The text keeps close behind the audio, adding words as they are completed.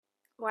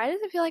Why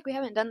does it feel like we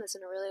haven't done this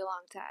in a really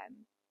long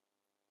time?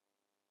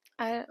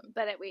 I don't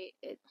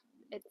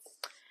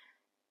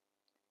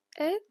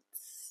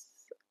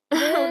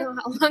know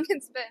how long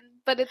it's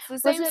been, but it's the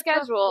same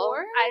schedule.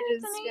 I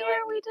just feel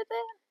like we did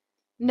it.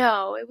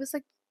 No, it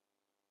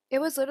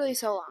was literally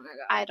so long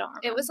ago. I don't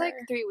remember. It was like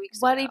 3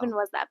 weeks What ago. even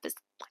was that?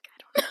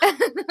 I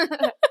don't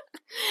know.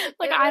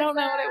 I don't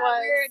know what it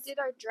was. We did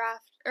our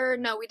draft,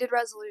 we did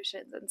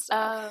resolutions and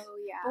stuff. Oh,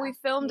 yeah. But we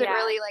filmed it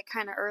really,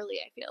 kind of early,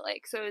 I feel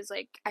like. So it was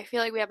I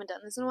feel like we haven't done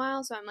this in a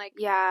while, so I'm like,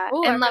 yeah.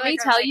 Ooh, and let me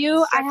tell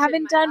you, I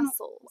haven't done,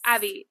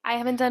 Abby, I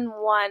haven't done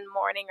one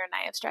morning or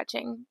night of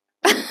stretching.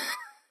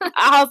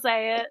 I'll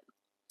say it.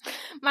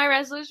 My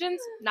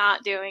resolution's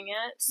not doing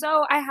it.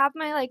 So I have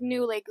my,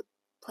 new,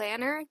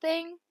 planner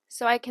thing,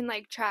 so I can,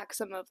 track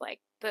some of,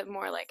 the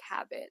more,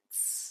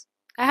 habits.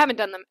 I haven't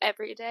done them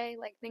every day,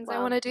 things I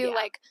want to do,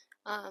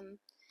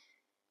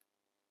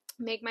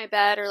 make my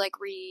bed or,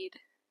 read.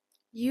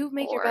 You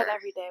make your bed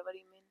every day, what do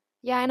you mean?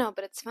 Yeah, I know,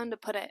 but it's fun to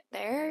put it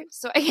there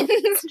so I can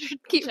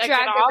keep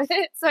track of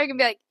it, so I can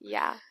be like,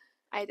 yeah,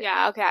 I did.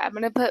 Yeah, okay, I'm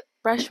going to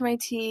brush my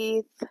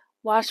teeth,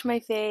 wash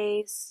my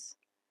face.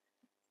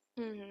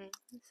 Mm-hmm.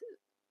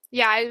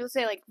 Yeah, I would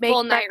say, make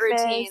full breakfast. Night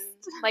routine,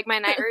 my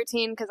night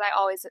routine, because I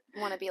always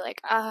want to be like,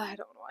 I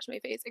don't want to wash my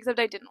face, except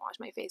I didn't wash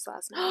my face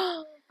last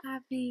night.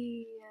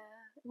 Abby,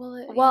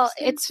 well,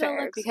 it's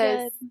fair,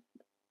 because,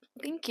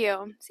 thank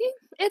you. See,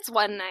 it's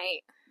one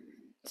night.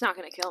 It's not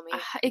going to kill me.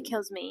 It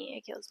kills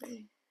me.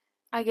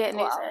 I get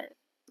news at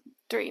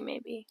 3,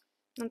 maybe.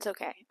 That's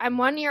okay. I'm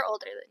 1 year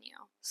older than you,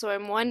 so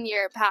I'm 1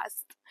 year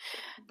past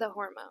the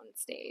hormone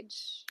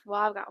stage. Well,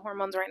 I've got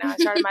hormones right now. I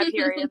started my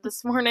period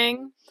this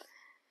morning.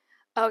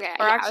 Okay.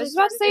 Or actually, I was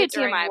about to say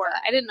TMI, but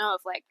I didn't know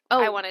if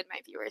I wanted my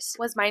viewers.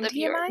 Was mine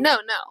TMI? No.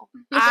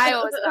 I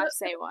was about to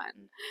say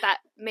one that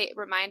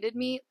reminded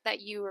me that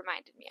you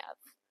reminded me of,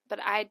 but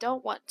I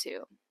don't want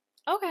to.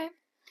 Okay.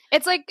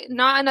 It's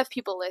not enough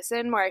people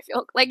listen where I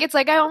feel it's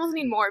I almost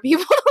need more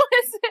people to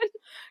listen.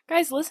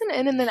 Guys, listen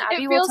in and then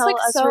Abby will tell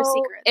us her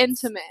secrets.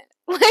 Intimate.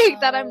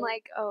 That I'm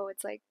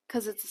it's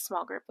because it's a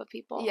small group of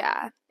people.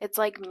 Yeah. It's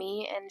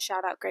me and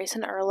shout out Grace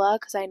and Erla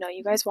because I know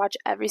you guys watch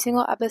every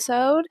single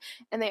episode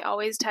and they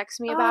always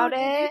text me about it.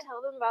 Did you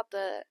tell them about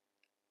the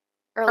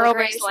Earl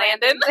Grace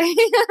Landon?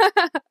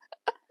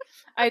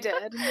 I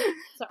did. Sorry.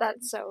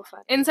 That's so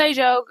funny. Inside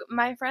joke,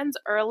 my friends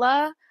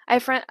Erla, I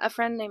have a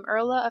friend named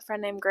Erla, a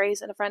friend named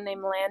Grace, and a friend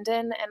named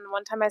Landon, and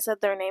one time I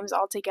said their names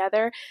all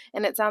together,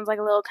 and it sounds like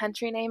a little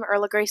country name,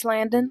 Erla Grace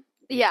Landon.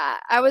 Yeah,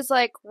 I was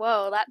like,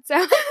 whoa, that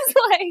sounds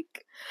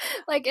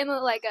like in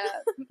a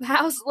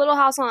Little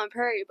House on the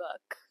Prairie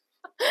book.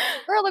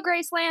 Earl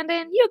Grace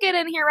Landon, you get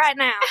in here right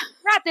now,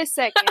 right this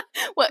second.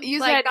 What you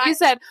said? You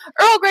said,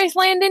 Earl Grace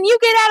Landon, you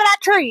get out of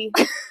that tree.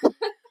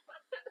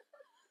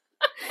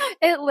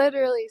 It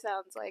literally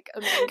sounds like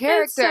a main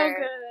character. It's so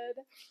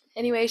good.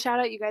 Anyway, shout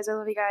out you guys. I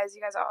love you guys.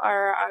 You guys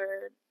are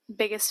our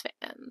biggest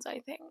fans, I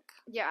think.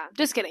 Yeah.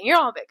 Just kidding. You're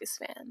all biggest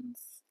fans.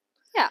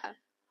 Yeah.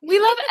 We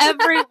love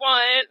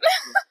everyone.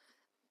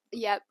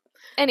 Yep.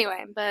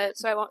 Anyway,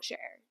 so I won't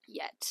share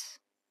yet.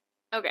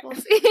 Okay. We'll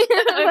see.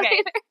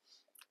 Okay.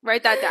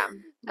 Write that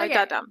down.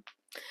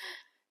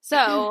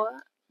 So,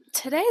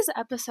 today's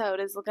episode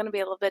is going to be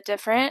a little bit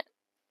different.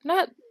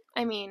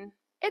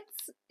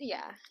 It's,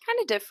 kind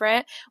of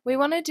different. We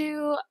want to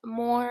do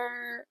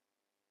more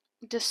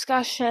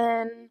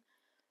discussion,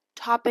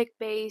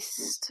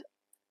 topic-based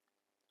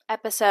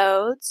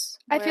episodes.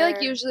 I feel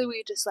like usually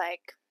we just,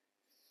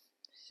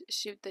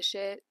 shoot the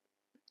shit.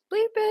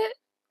 Bleep it.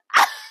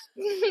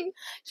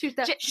 Shoot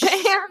that.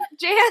 Jan.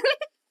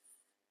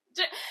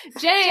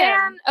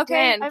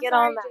 Okay. Jan, get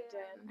on that,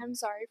 Jan. I'm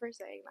sorry for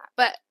saying that.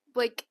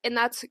 But, and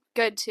that's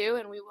good too,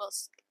 and we will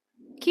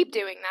keep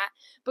doing that.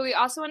 But we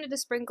also wanted to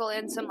sprinkle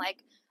in some,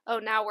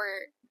 now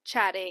we're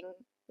chatting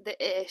the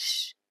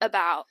ish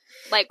about,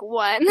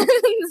 one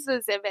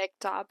specific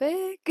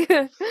topic.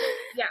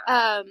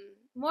 Yeah.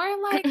 More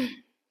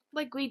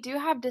we do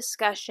have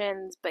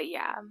discussions, but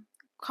yeah.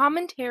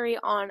 Commentary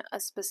on a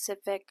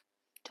specific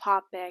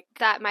topic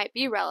that might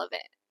be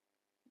relevant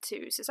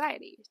to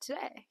society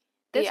today.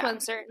 This one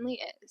certainly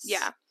is.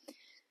 Yeah.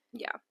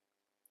 Yeah.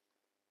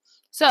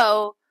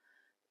 So,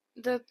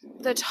 the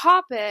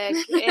topic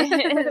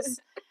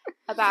is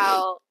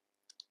about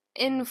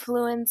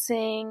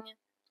influencing,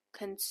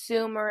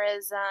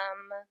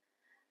 consumerism,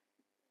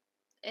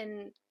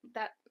 and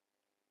that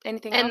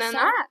anything else.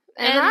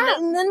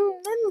 And then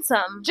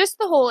some. Just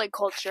the whole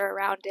culture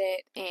around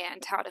it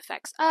and how it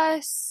affects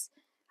us,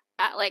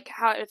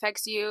 how it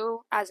affects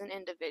you as an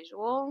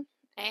individual,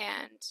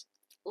 and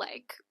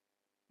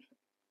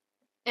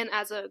and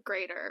as a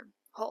greater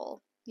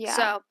whole. Yeah.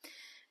 So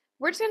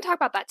we're just gonna talk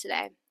about that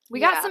today. We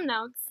got some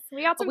notes.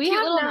 We got some cute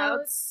little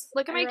notes.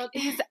 Look at my.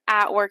 He's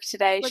at work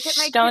today. Look at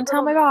my. Don't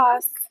tell my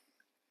boss.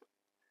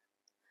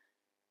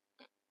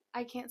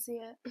 I can't see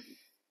it.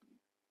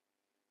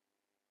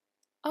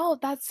 Oh,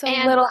 that's so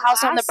Little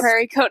House on the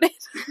Prairie coded.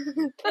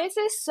 This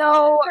is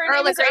so Her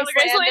name is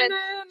Grace Landon.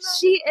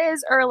 She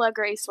is Erla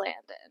Grace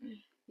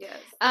Landon. Yes.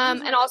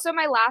 And also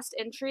my last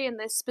entry in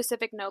this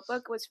specific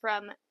notebook was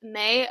from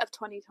May of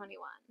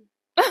 2021.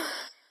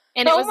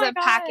 And it Oh was my a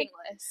God. packing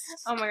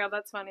list. Oh my God,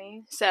 that's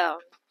funny. So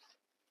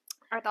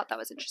I thought that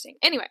was interesting.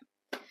 Anyway,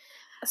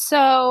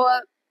 So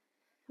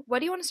what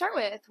do you want to start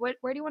with?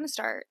 Where do you want to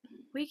start?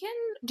 do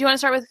you want to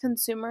start with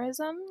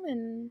consumerism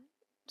and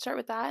start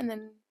with that and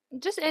then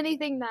Just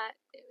anything that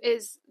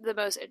is the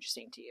most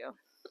interesting to you.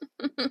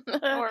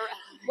 Or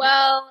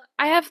well,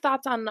 I have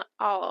thoughts on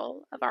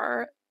all of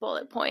our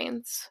bullet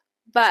points,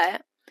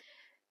 but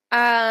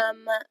I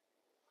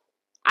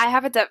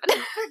have a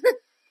definition.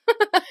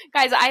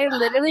 Guys, I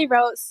literally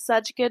wrote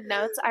such good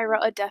notes. I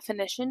wrote a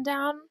definition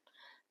down.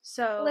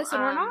 So,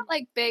 listen, we're not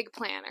like big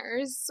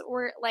planners.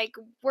 We're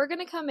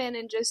gonna come in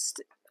and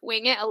just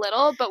wing it a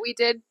little, but we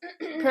did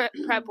prep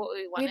what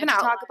we wanted to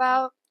talk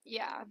about.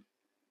 Yeah.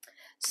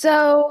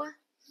 So,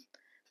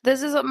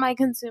 this is my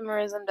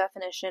consumerism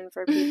definition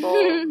for people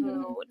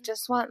who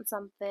just want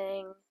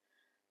something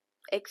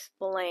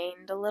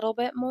explained a little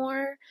bit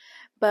more,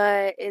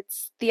 but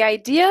it's the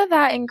idea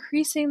that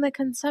increasing the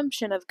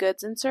consumption of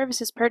goods and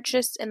services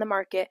purchased in the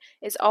market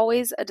is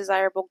always a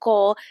desirable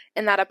goal,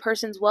 and that a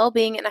person's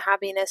well-being and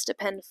happiness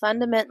depend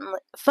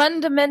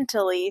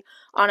fundamentally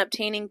on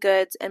obtaining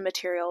goods and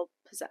material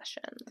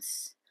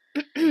possessions.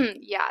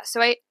 Yeah,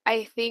 so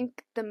I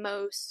think the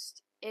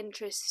most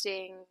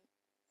interesting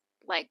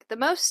but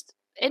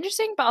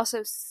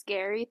also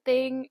scary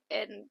thing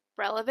and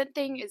relevant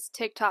thing is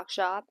TikTok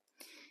Shop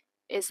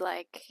is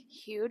like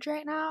huge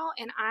right now,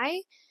 and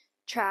I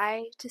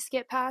try to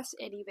skip past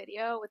any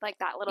video with like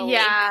that little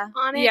link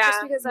on it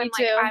just because I'm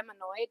like I'm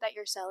annoyed that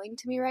you're selling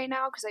to me right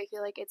now because I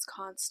feel like it's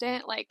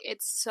constant, like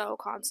it's so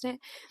constant.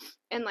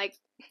 And like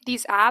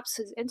these apps,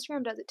 cause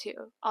Instagram does it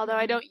too, although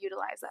I don't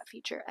utilize that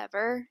feature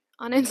ever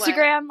on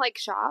Instagram. Like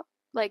shop,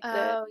 like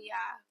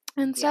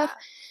and stuff.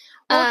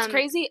 Well, it's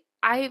crazy.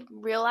 I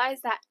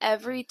realized that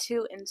every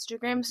 2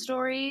 Instagram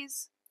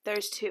stories,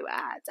 there's 2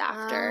 ads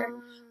after.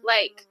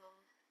 Like,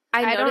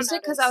 I noticed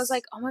it because I was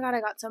like, oh my God, I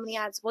got so many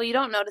ads. Well, you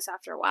don't notice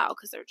after a while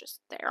because they're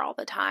just there all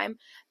the time.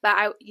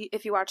 But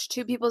if you watch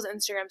 2 people's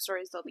Instagram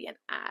stories, there'll be an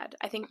ad.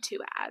 I think 2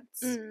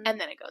 ads. And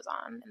then it goes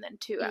on. And then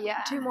 2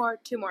 more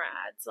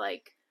ads.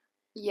 Like,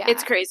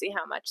 it's crazy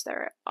how much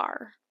there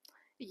are.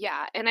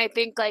 Yeah. And I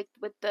think, like,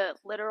 with the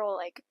literal,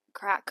 like,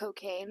 crack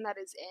cocaine that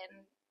is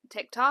in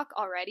TikTok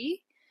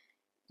already,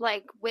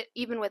 like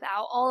even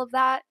without all of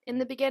that in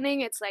the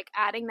beginning, it's like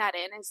adding that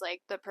in is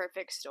like the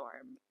perfect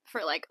storm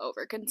for like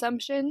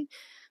overconsumption.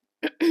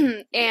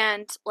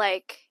 And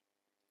like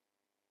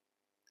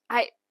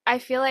I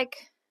feel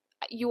like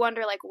you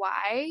wonder like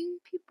why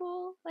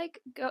people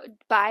like go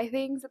buy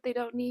things that they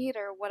don't need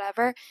or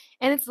whatever,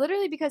 and it's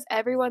literally because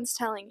everyone's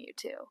telling you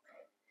to.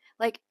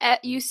 Like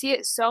you see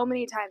it so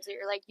many times that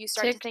you're like you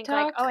start to think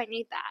like, oh, I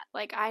need that.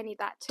 Like I need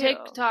that too.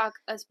 TikTok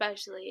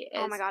especially is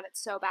oh my God,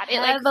 it's so bad.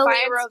 It like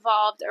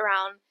revolved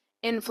around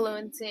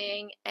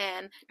influencing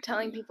and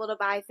telling people to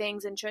buy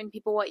things and showing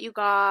people what you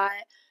got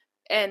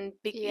and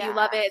you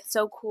love it. It's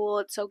so cool.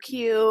 It's so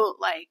cute.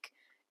 Like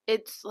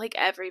it's like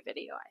every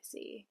video I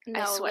see. No,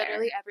 I swear.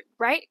 literally every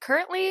right.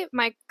 Currently,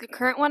 my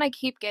current one I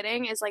keep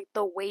getting is like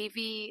the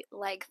wavy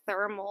like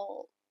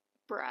thermal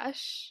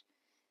brush.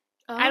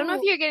 I don't know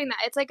if you're getting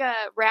that. It's like a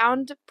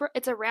round.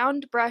 It's a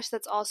round brush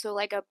that's also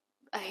like a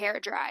hair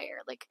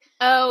dryer. Like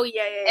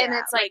and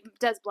it's like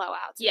does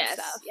blowouts and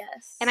stuff.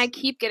 Yes. And I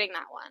keep getting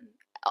that one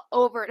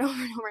over and over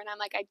and over, and I'm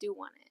like I do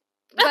want it,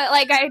 but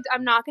like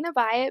I'm not gonna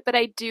buy it, but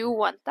I do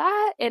want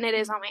that, and it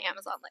is on my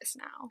Amazon list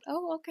now.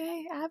 Oh,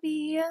 okay,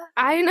 Abby.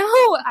 I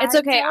know. It's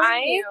okay.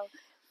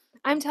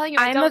 I'm telling you,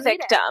 I'm a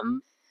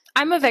victim.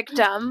 I'm a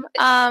victim.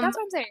 That's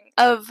what I'm saying.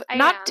 Of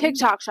not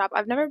TikTok Shop.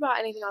 I've never bought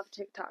anything off of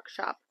TikTok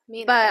Shop.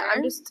 But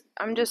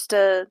I'm just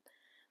a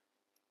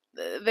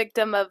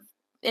victim of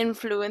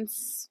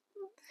influence.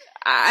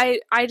 I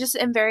just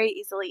am very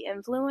easily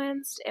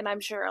influenced, and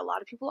I'm sure a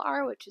lot of people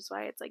are, which is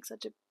why it's like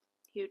such a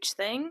huge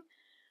thing.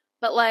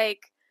 But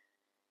like,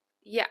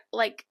 yeah,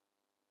 like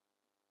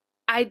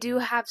I do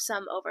have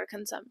some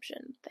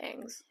overconsumption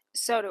things.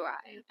 So do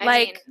I.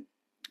 I mean,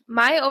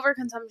 my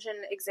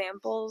overconsumption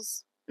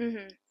examples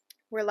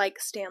were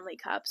like Stanley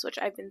Cups, which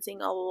I've been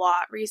seeing a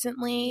lot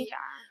recently. Yeah.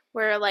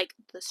 Where like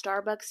the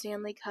Starbucks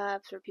Stanley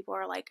Cups, where people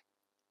are like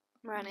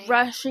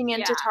rushing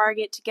into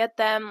Target to get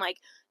them, like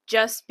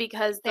just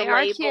because the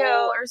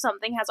label or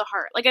something has a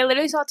heart. Like I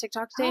literally saw a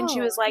TikTok today, and she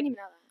was like,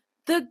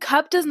 "The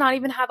cup does not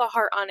even have a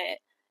heart on it.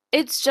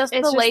 It's just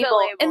the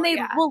label, and they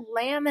will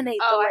laminate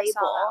the label." I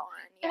saw that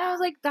one. Yeah. And I was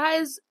like, "That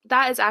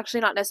is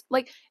actually not necessary."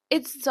 Like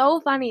it's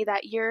so funny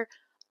that you're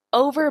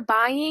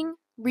overbuying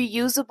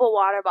reusable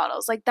water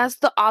bottles. Like that's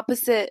the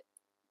opposite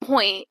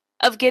point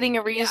of getting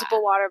a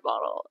reusable water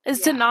bottle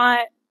is to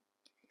not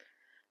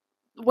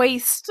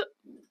waste,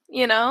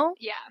 you know?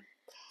 Yeah.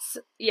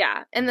 So,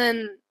 and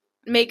then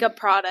makeup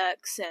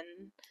products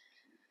and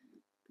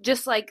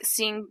just like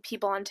seeing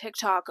people on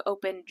TikTok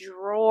open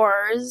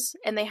drawers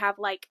and they have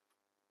like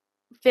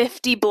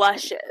 50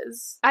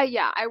 blushes. I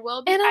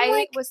will be.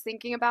 I was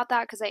thinking about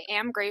that because I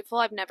am grateful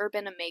I've never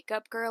been a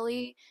makeup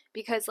girly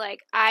because,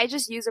 like, I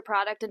just use a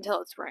product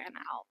until it's ran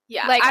out.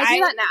 Yeah, like, I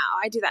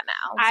do that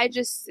now.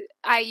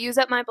 I use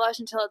up my blush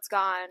until it's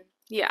gone.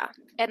 Yeah.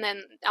 And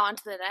then on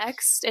to the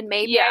next, and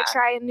maybe I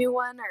try a new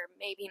one or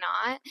maybe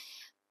not.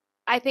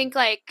 I think,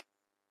 like,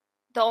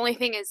 the only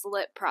thing is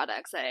lip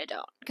products that I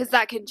don't, because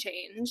that can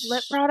change.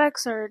 Lip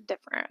products are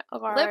different.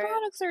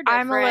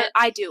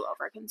 I do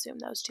overconsume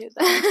those too,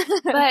 though.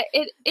 But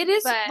it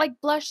is,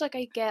 like, blush, like,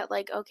 I get,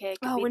 like, okay, it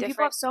could be when different.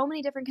 people have so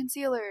many different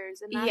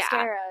concealers and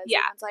mascaras,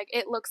 and it's like,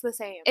 it looks the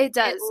same. It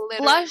does.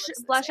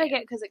 Blush I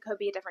get because it could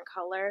be a different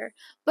color.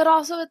 But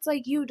also, it's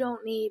like, you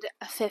don't need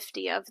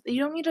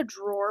you don't need a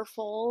drawer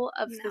full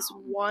of this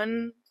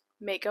one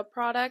makeup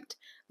product.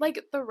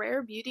 Like, the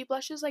Rare Beauty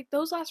blushes, like,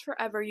 those last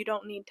forever. You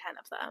don't need 10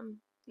 of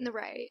them.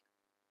 Right.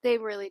 They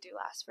really do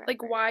last forever.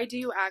 Like, why do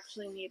you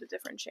actually need a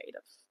different shade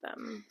of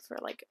them for,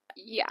 like,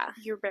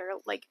 your bare,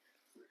 like,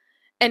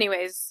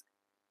 anyways.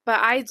 But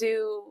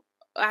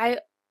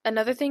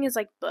another thing is,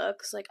 like,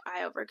 books. Like,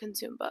 I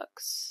overconsume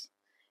books.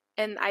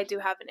 And I do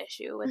have an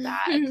issue with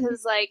that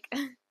because, like,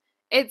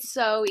 it's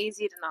so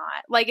easy to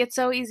not. Like, it's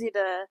so easy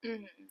to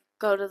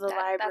go to the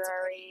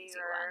library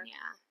or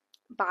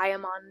buy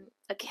them on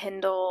a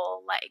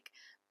Kindle, like,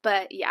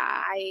 but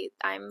yeah,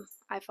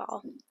 I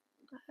fall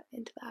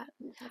into that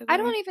category. I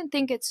don't even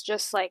think it's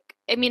just, like,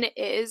 I mean, it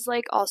is,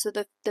 like, also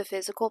the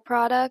physical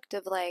product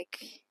of, like,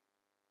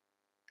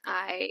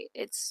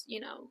 it's, you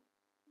know,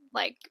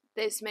 like,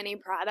 this many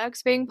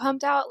products being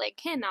pumped out, like,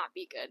 cannot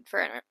be good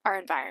for our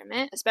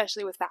environment,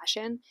 especially with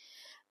fashion.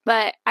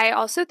 But I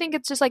also think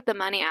it's just, like, the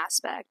money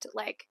aspect.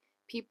 Like,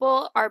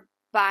 people are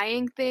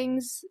buying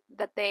things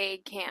that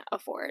they can't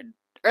afford,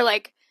 or,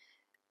 like,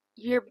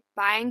 you're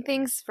buying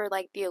things for,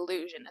 like, the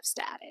illusion of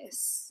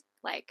status.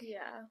 Like,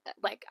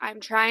 like,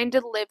 I'm trying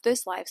to live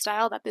this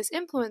lifestyle that this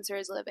influencer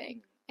is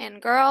living.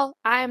 And girl,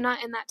 I am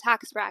not in that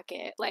tax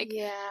bracket. Like,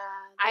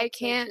 I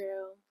can't,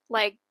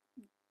 like,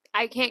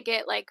 I can't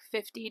get, like,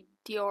 50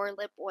 Dior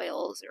lip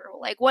oils or,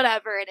 like,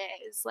 whatever it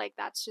is. Like,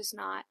 that's just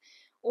not,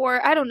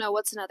 or I don't know,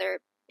 what's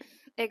another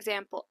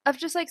example of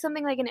just, like,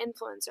 something like an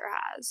influencer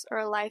has, or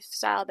a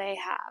lifestyle they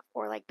have,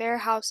 or, like, their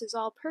house is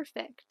all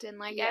perfect and,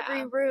 like,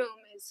 every room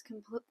is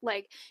complete.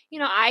 Like, you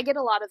know, I get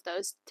a lot of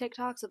those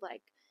TikToks of,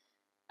 like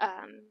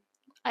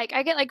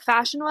I get, like,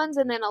 fashion ones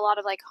and then a lot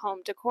of, like, home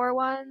decor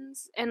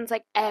ones, and it's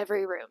like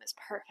every room is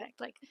perfect.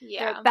 Like,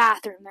 their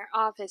bathroom, their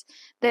office,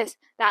 this,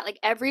 that, like,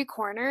 every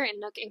corner and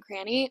nook and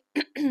cranny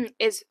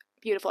is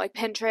beautiful. Like,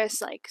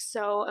 Pinterest, like,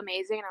 so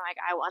amazing, and I'm like,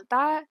 I want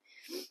that.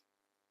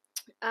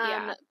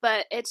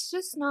 But it's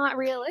just not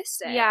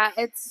realistic. Yeah,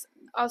 it's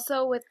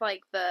also with,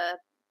 like, the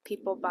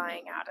people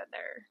buying out of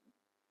their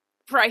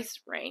price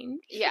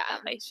range. Yeah.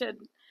 They should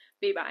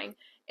be buying.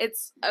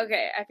 It's,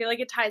 okay, I feel like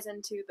it ties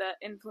into the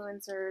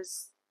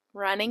influencers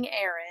running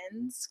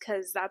errands,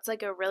 because that's,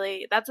 like,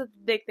 that's a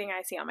big thing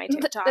I see on my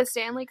TikTok. The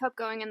Stanley Cup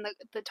going in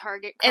the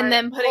Target cart and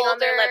then putting on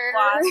their lip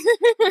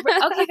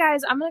gloss. Okay,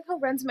 guys, I'm gonna go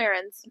run some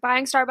errands.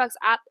 Buying Starbucks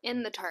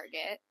in the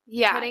Target.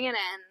 Yeah. Putting it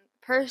in.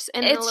 Purse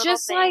in the little thing. It's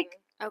just, like,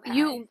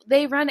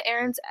 they run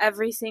errands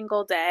every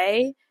single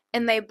day,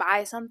 and they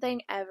buy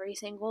something every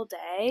single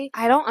day.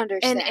 I don't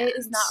understand. And it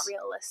is not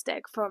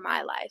realistic for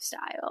my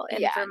lifestyle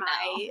and for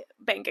my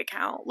bank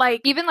account.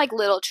 Like, even, like,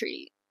 little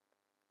treat.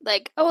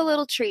 Like, a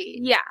little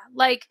treat. Yeah.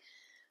 Like,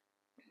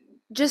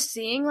 just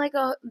seeing, like,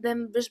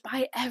 them just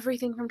buy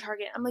everything from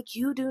Target. I'm like,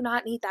 you do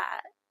not need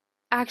that.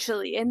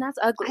 Actually. And that's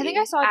ugly. I think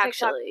I saw a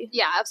TikTok,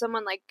 of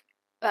someone, like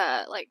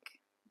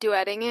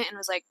duetting it and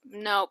was like,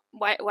 nope,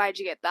 why'd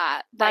you get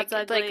that? That's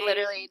like, ugly. Like,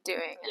 literally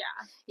doing it.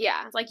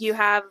 Yeah. It's like, you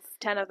have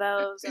 10 of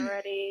those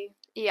already.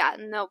 Yeah,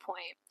 no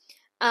point.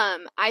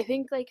 I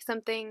think, like,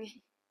 something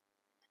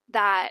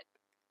that,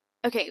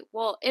 okay,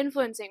 well,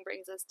 influencing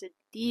brings us to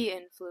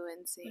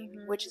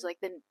de-influencing, which is, like,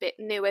 the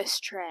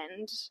newest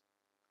trend,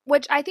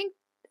 which I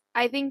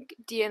think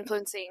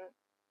de-influencing,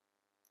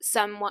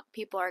 somewhat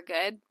people are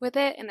good with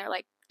it, and they're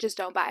like, just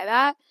don't buy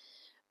that.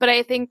 But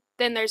I think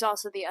then there's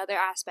also the other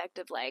aspect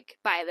of, like,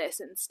 buy this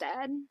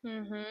instead.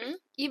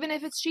 Even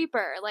if it's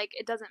cheaper, like,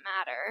 it doesn't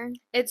matter.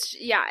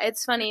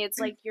 It's funny. It's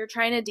like, you're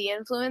trying to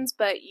de-influence,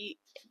 but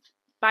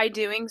by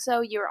doing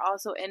so, you're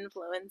also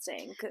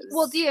influencing.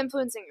 Well,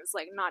 de-influencing is,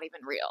 like, not even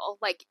real.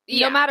 Like,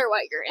 no matter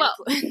what you're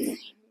influencing.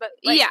 But,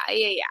 like,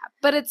 yeah.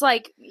 But it's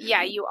like,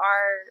 you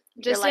are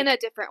just in a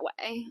different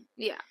way.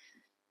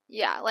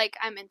 Yeah, like,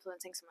 I'm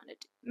influencing someone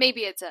to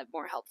maybe it's a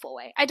more helpful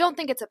way. I don't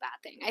think it's a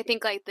bad thing. I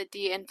think, like, the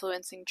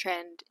de-influencing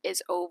trend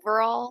is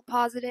overall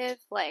positive,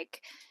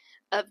 like,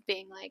 of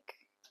being like,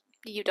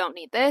 you don't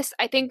need this.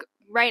 I think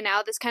right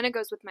now this kind of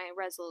goes with my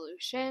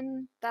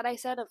resolution that I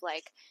said of,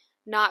 like,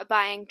 not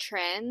buying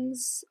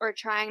trends or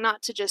trying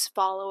not to just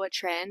follow a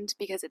trend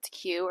because it's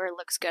cute or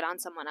looks good on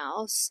someone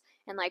else,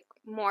 and, like,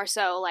 more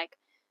so, like,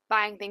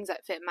 buying things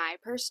that fit my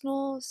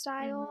personal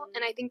style.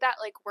 And I think that,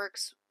 like,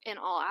 works in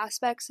all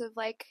aspects of,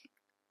 like,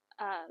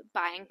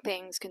 buying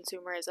things,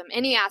 consumerism,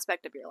 any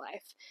aspect of your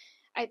life.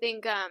 I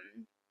think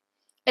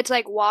it's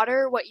like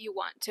water what you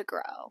want to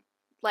grow.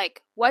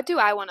 Like, what do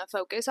I want to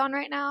focus on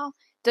right now?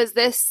 Does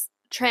this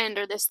trend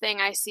or this thing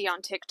I see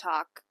on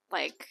TikTok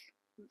like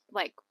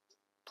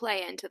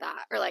play into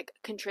that or like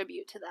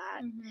contribute to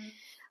that? Mm-hmm.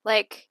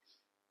 Like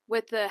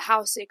with the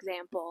house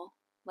example,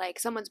 like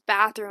someone's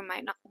bathroom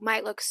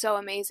might look so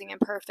amazing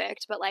and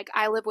perfect, but like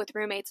I live with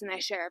roommates and I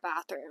share a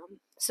bathroom.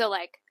 So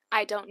like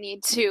I don't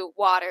need to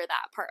water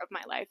that part of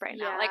my life right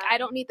now. Like I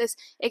don't need this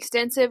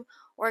extensive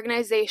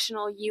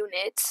organizational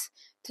unit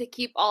to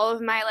keep all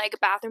of my like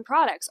bathroom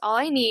products. All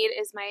I need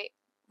is my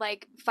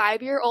like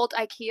 5-year-old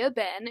IKEA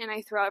bin and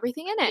I throw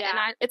everything in it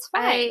and it's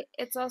fine.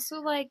 It's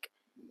also like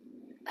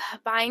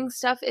buying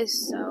stuff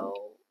is so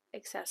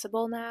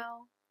accessible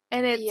now.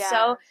 And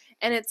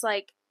it's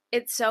like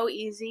it's so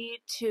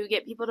easy to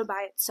get people to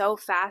buy it so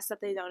fast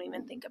that they don't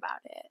even think about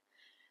it.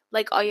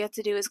 Like all you have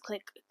to do is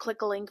click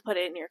a link, put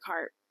it in your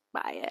cart,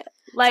 buy it.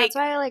 Like that's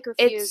why I like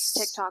refuse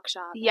TikTok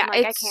shop. Yeah,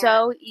 like, it's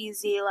so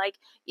easy. Like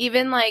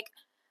even like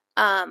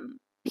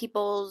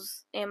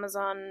people's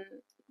Amazon,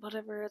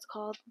 whatever it's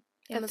called,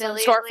 Amazon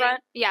storefront.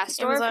 Yeah,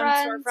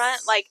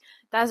 storefront. Like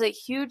that's a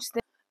huge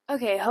thing.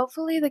 Okay,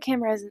 hopefully the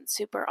camera isn't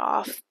super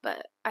off,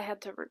 but I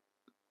had to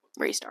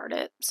restart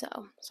it, so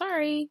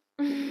sorry.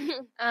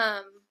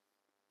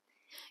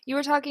 You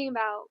were talking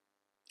about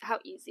how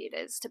easy it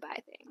is to buy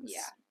things.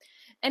 Yeah.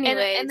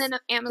 Anyways, and then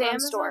Amazon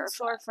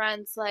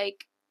storefronts,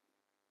 like,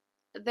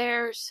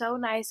 they're so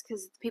nice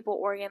because people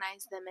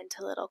organize them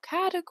into little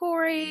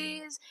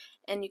categories,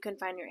 and you can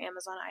find your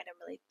Amazon item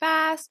really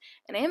fast.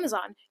 And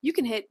Amazon, you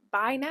can hit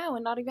buy now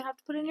and not even have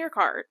to put it in your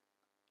cart.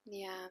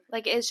 Yeah.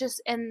 Like, it's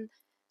just, and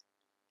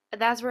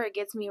that's where it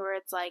gets me, where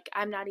it's like,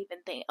 I don't even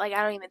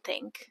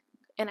think,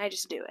 and I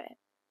just do it.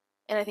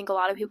 And I think a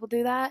lot of people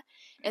do that.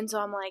 And so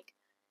I'm like,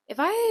 if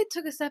I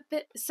took a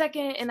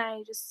second and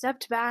I just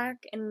stepped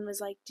back and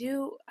was like,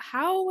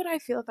 how would I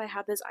feel if I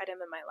had this item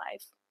in my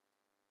life?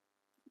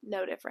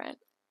 No different.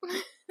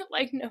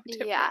 Like, no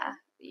different. Yeah,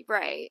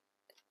 right.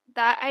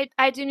 That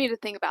I do need to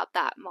think about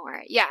that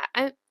more. Yeah,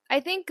 I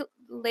think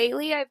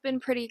lately I've been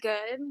pretty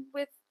good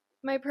with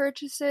my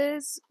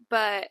purchases,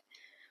 but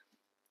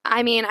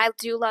I mean, I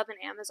do love an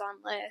Amazon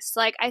list.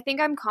 Like, I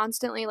think I'm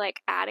constantly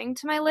like adding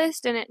to my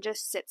list and it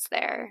just sits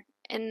there.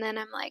 And then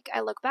I'm like, I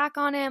look back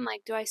on it, I'm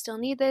like, do I still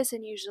need this?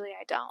 And usually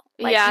I don't.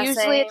 Like,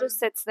 usually it just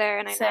sits there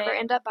and I never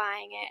end up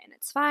buying it and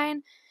it's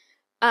fine.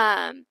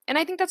 And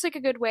I think that's like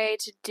a good way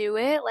to do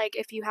it. Like,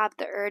 if you have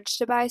the urge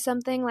to buy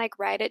something, like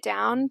write it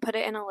down, put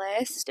it in a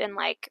list, and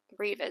like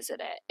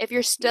revisit it. If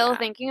you're still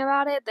thinking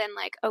about it, then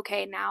like,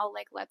 okay, now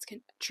like let's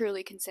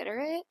truly consider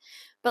it.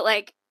 But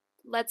like,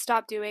 let's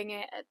stop doing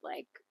it at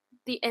like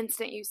the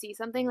instant you see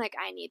something. Like,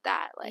 I need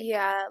that. Like,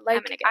 yeah,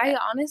 like I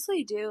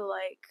honestly do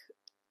like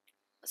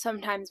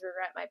sometimes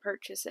regret my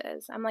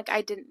purchases. I'm like,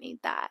 I didn't need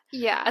that.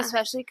 Yeah,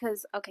 especially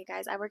because okay,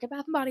 guys, I work at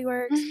Bath and Body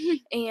Works,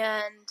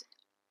 and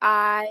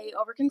I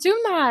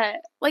overconsume that.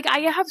 Like, I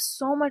have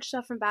so much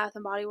stuff from Bath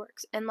and Body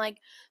Works, and like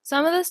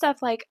some of the stuff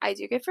like I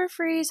do get for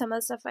free, some of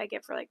the stuff I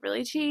get for like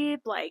really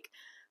cheap, like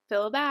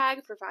fill a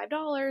bag for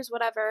 $5,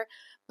 whatever.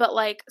 But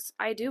like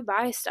I do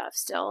buy stuff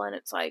still, and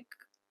it's like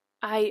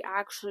I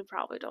actually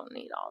probably don't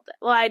need all of it.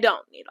 Well, I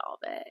don't need all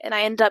of it, and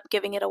I end up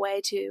giving it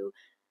away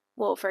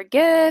for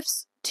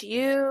gifts, to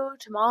you,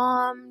 to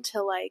mom,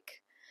 to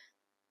like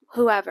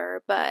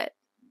whoever. But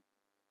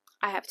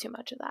I have too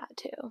much of that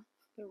too.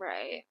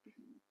 Right.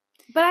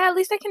 But at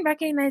least I can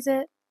recognize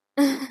it.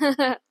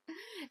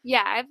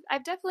 Yeah,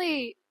 I've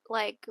definitely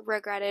like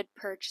regretted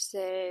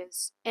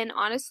purchases, and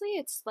honestly,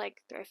 it's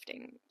like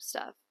thrifting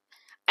stuff.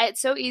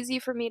 It's so easy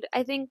for me to,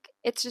 I think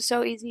it's just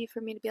so easy for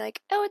me to be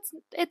like, oh,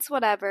 it's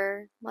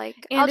whatever. Like,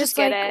 and I'll just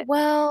get it.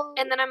 Well,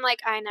 and then I'm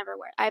like, I never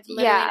wear. I've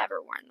literally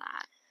never worn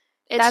that.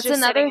 That's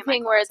another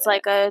thing where it's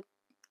like a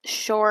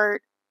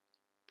short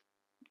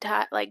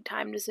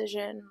time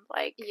decision.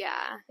 Like,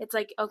 yeah, it's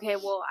like, okay,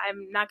 well,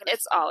 I'm not gonna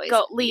it's always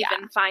leave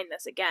and find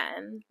this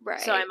again, right?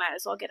 So I might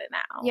as well get it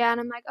now. Yeah, and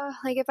I'm like, oh,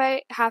 like if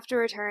I have to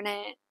return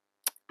it,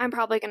 I'm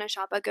probably gonna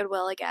shop at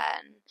Goodwill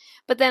again.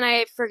 But then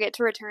I forget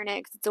to return it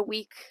because it's a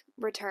week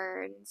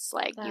returns.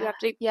 Like, you have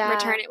to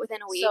return it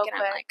within a week,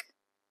 and I'm like,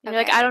 you're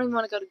like, I don't even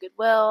want to go to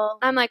Goodwill.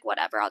 I'm like,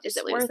 whatever, I'll just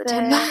lose the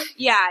 $10.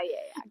 Yeah,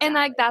 exactly. And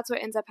like that's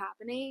what ends up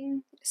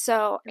happening.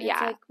 So and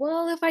it's like,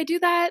 well, if I do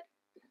that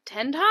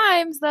 10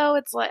 times though,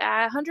 it's like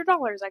 $100 I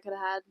could have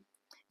had.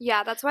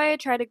 Yeah, that's why I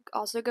try to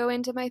also go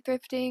into my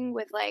thrifting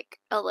with like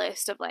a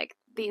list of like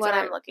these what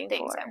are I'm looking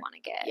things for. I want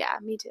to get. Yeah,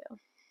 me too.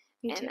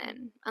 And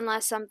then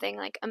unless something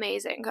like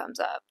amazing comes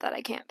up that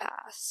I can't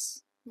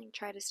pass, like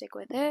try to stick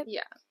with it.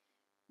 Yeah.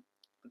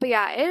 But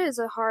yeah, it is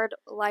a hard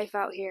life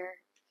out here.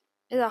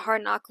 It's a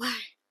hard knock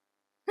life.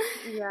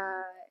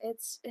 Yeah,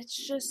 it's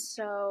just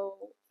so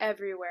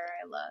everywhere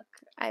I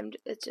look.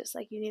 It's just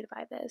like, you need to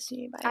buy this, you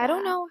need to buy that. I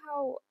don't know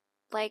how,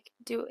 like,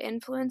 do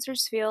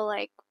influencers feel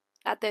like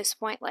at this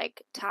point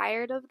like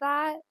tired of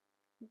that?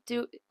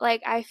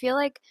 I feel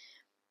like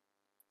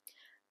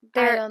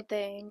I don't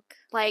think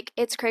like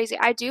it's crazy.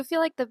 I do feel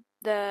like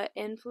the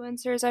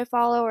influencers I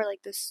follow or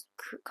like this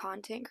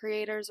content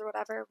creators or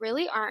whatever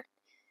really aren't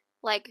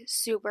like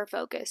super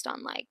focused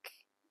on like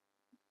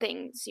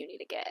things you need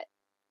to get.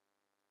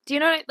 Do you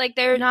know what, like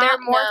they're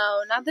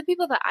more not the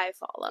people that I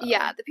follow.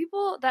 Yeah, the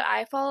people that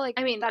I follow, like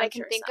I mean, that I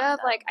can think of,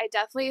 like I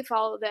definitely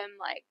follow them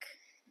like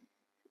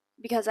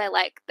because I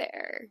like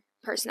their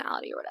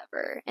personality or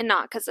whatever, and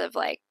not because of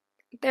like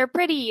they're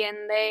pretty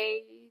and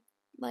they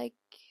like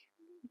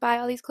buy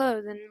all these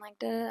clothes and like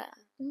da.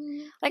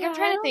 Like I'm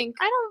trying to think.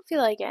 I don't feel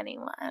like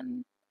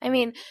anyone. I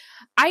mean,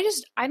 I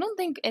don't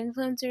think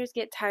influencers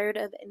get tired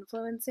of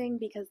influencing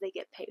because they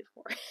get paid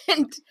for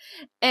it.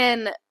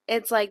 And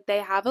it's like they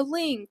have a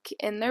link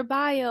in their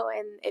bio,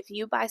 and if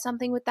you buy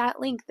something with that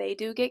link, they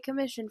do get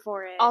commission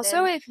for it.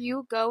 Also, if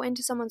you go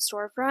into someone's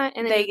storefront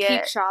and then you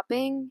keep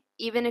shopping,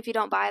 even if you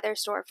don't buy their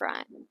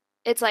storefront,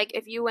 it's like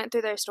if you went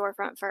through their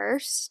storefront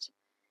first,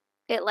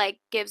 it like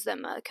gives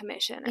them a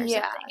commission or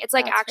something. It's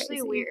like actually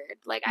crazy. Weird.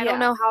 Like I don't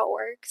know how it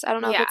works. I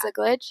don't know if it's a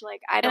glitch.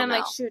 Like I don't know.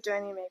 Like, shoot, do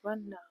I need to make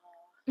one? No.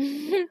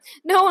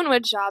 No one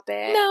would shop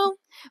it. No.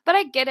 But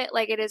I get it.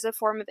 Like it is a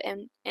form of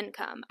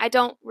income. I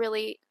don't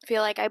really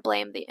feel like I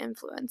blame the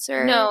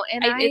influencer. No,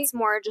 and it's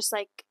more just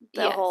like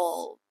the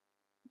whole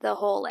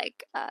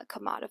like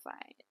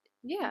commodifying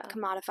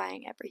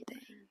everything.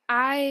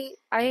 I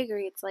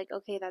agree. It's like,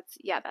 okay,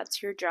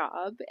 that's your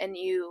job, and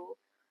you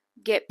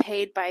get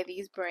paid by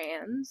these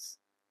brands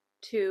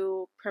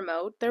to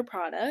promote their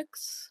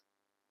products,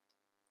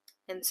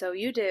 and so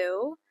you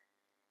do.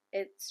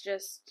 It's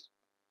just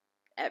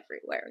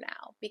everywhere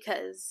now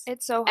because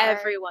it's so hard.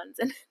 Everyone's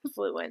an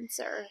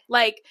influencer.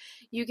 Like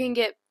you can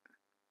get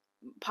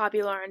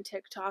popular on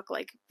TikTok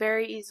like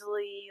very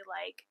easily,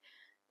 like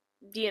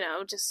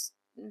just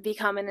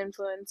become an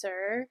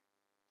influencer.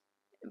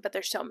 But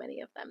there's so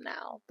many of them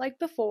now. Like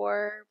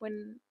before,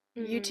 when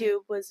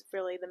YouTube was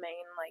really the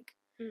main like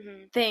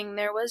thing,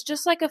 there was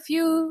just like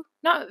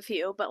not a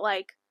few, but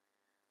like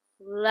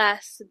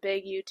less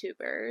big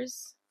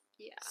YouTubers.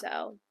 Yeah.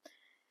 So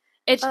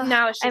it's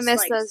now it's just I miss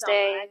like those so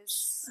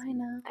days. Much. I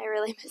know. I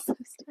really miss those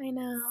days. I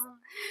know.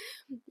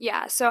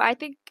 Yeah, so I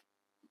think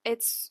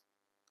it's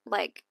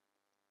like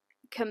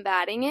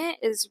combating it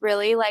is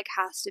really like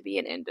has to be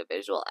an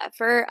individual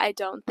effort. I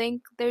don't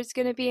think there's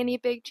going to be any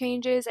big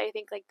changes. I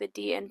think like the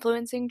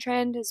de-influencing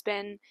trend has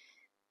been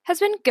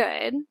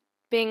good,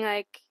 being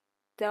like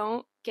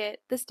don't get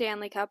the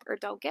Stanley Cup or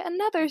don't get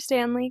another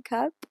Stanley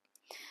Cup,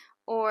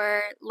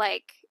 or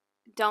like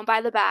don't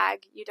buy the bag.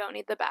 You don't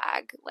need the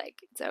bag. Like,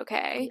 it's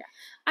okay. Yeah.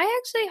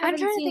 I actually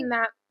haven't seen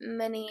that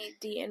many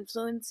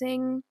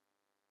de-influencing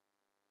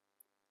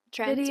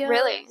trends. Videos.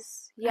 Really?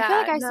 Yeah. I feel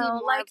like I see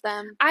more of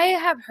them. I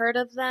have heard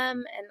of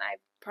them, and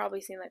I've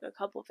probably seen like a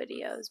couple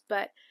videos,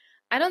 but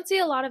I don't see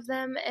a lot of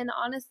them, and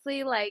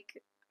honestly,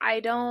 like, I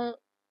don't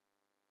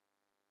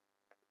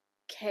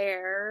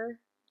care,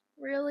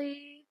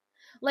 really.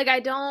 Like, I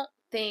don't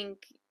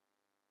think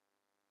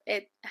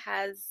it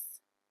has...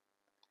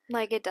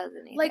 Like, it does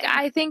anything. Like,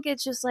 I think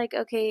it's just like,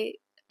 okay,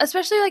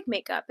 especially like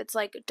makeup. It's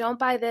like, don't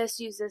buy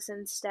this, use this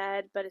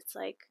instead. But it's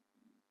like,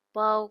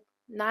 well,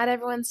 not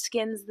everyone's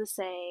skin's the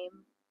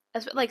same.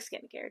 Like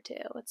skincare too.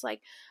 It's like,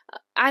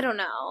 I don't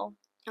know.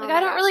 Like,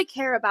 I don't really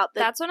care about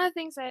this. That's one of the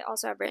things I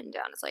also have written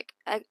down. Is like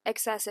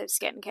excessive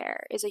skincare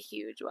is a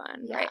huge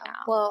one right now.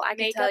 Well, I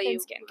can tell you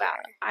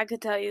I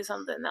could tell you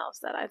something else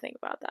that I think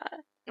about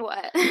that.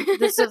 What?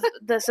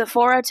 The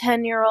Sephora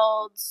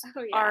 10-year-olds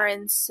are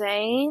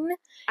insane.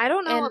 I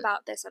don't know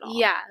about this at all.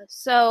 Yeah,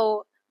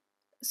 so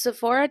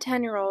Sephora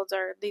 10-year-olds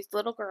are these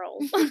little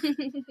girls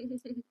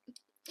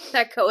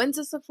that go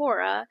into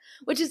Sephora,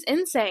 which is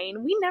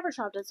insane. We never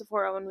shopped at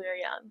Sephora when we were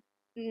young.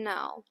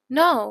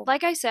 No.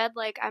 Like I said,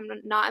 like I'm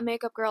not a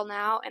makeup girl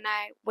now, and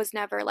I was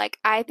never like,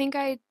 I think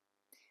I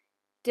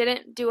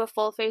didn't do a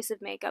full face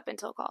of makeup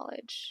until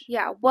college.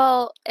 Yeah.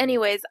 Well,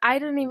 anyways, I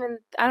don't even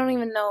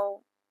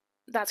know.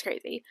 That's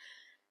crazy.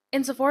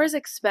 And Sephora's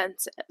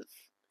expensive.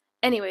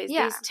 Anyways,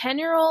 these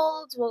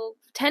 10-year-olds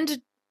 10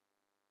 to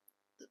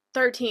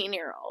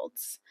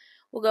 13-year-olds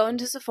will go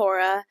into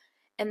Sephora,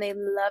 and they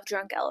love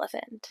Drunk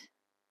Elephant.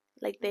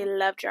 Like, they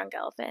love Drunk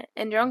Elephant.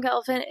 And Drunk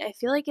Elephant, I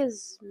feel like,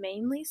 is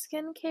mainly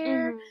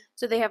skincare.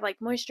 So they have, like,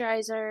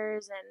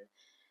 moisturizers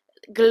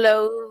and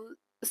glow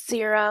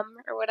serum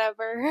or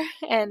whatever.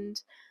 And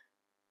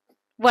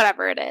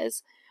whatever it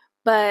is.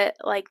 But,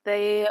 like,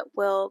 they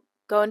will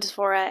go into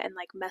Sephora and,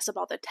 like, mess up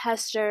all the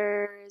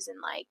testers and,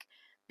 like,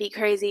 be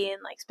crazy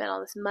and, like, spend all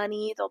this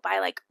money. They'll buy,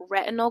 like,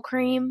 retinol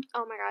cream.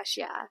 Oh, my gosh,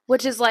 yeah.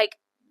 Which is, like...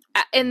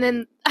 And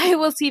then I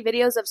will see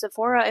videos of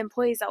Sephora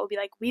employees that will be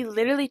like, we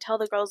literally tell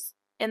the girls...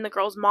 and the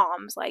girls'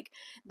 moms, like,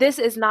 this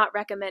is not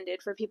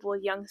recommended for people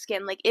with young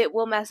skin. Like, it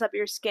will mess up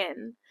your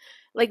skin.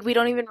 Like, we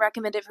don't even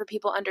recommend it for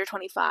people under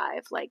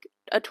 25, like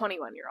a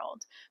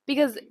 21-year-old.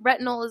 Because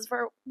retinol is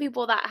for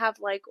people that have,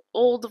 like,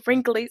 old,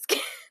 wrinkly skin.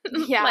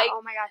 Yeah, like,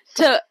 oh my gosh.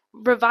 To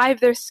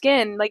revive their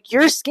skin. Like,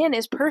 your skin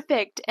is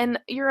perfect, and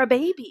you're a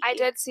baby. I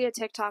did see a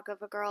TikTok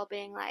of a girl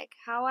being like,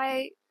 how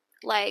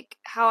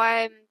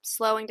I'm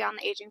slowing down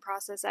the aging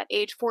process at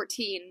age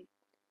 14.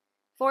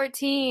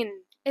 14.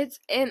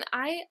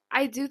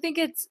 I do think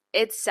it's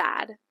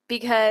sad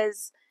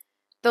because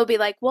they'll be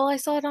like, well, I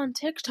saw it on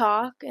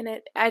TikTok, and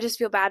I just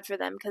feel bad for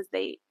them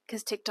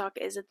because TikTok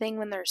is a thing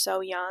when they're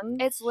so young.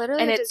 It's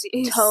literally and it's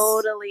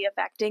totally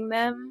affecting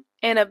them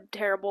in a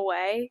terrible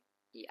way.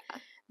 Yeah.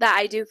 That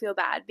I do feel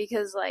bad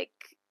because, like,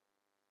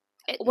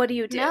 what do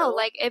you do? No,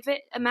 like,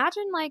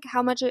 imagine, like,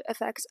 how much it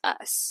affects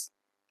us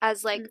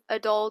as, like,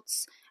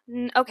 adults.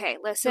 Okay,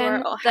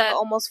 listen. Who have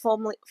almost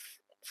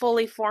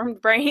fully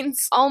formed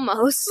brains.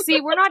 Almost.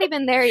 See, we're not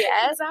even there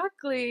yet.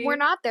 Exactly. We're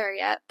not there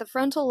yet. The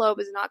frontal lobe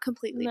is not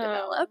completely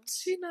developed.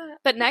 She's not.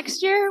 But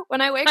next year,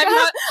 when I wake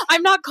up...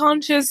 I'm not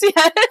conscious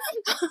yet.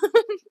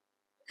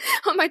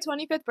 On my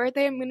 25th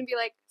birthday, I'm going to be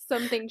like,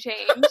 something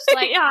changed.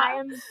 Like, I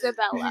am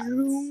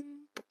developed.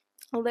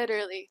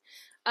 Literally.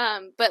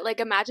 But,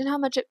 like, imagine how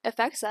much it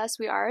affects us.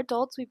 We are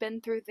adults. We've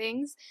been through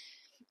things.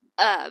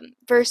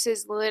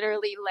 Versus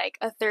literally, like,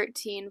 a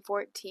 13,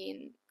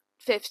 14...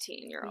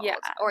 15-year-old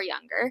or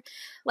younger.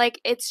 Like,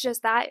 it's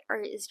just that,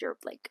 or is you're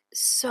like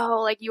so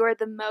like you are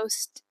the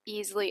most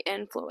easily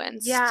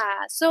influenced. Yeah.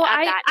 So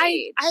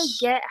I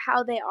get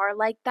how they are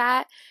like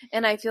that,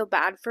 and I feel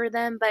bad for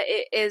them, but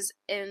it is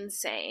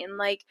insane.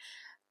 Like,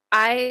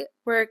 I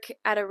work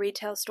at a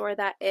retail store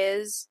that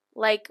is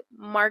like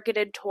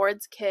marketed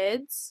towards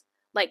kids.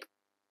 Like,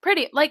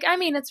 pretty, like, I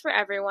mean, it's for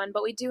everyone,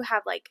 but we do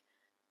have like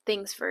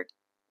things for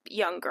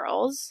young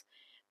girls.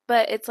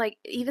 But it's like,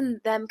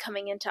 even them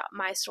coming into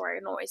my store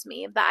annoys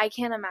me. But I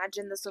can't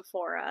imagine the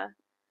Sephora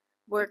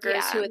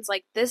workers who it's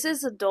like, this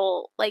is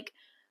adult. Like,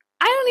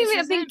 I don't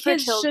even think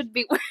kids should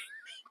be wearing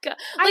makeup.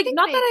 Like,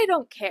 not that I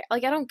don't care.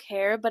 Like, I don't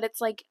care, but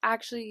it's like,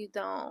 actually, you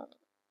don't.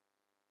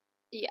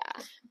 Yeah.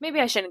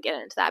 Maybe I shouldn't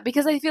get into that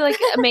because I feel like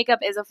makeup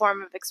is a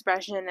form of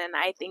expression and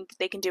I think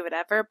they can do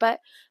whatever. But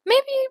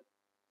maybe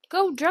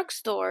go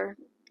drugstore.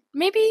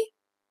 Maybe.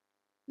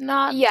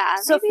 Not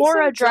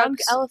Sephora drunk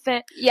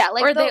elephant. Yeah,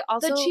 like, or they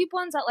also the cheap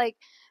ones that, like,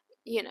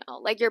 you know,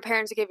 like your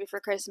parents give you for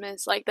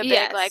Christmas, like the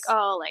big like,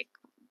 oh, like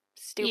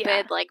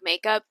stupid like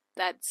makeup.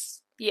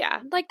 That's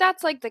like,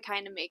 that's like the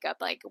kind of makeup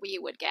like we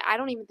would get. I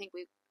don't even think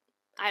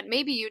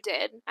maybe you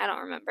did. I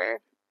don't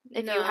remember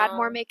if you had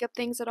more makeup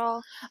things at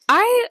all.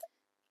 I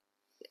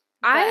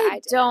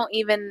don't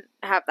even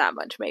have that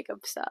much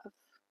makeup stuff.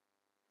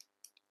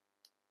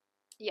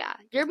 Yeah,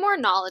 you're more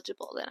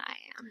knowledgeable than I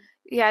am.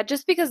 Yeah,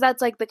 just because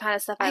that's like the kind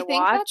of stuff I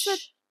watch.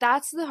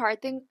 That's the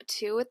hard thing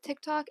too with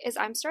TikTok is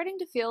I'm starting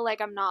to feel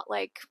like I'm not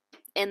like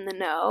in the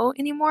know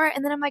anymore,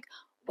 and then I'm like,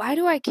 why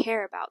do I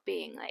care about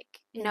being like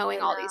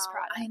knowing all these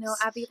products? I know,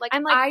 Abby. Like,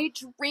 I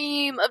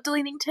dream of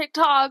deleting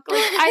TikTok. Like,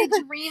 I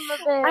dream of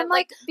it. I'm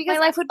like, because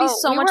my life would be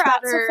so much better.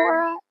 At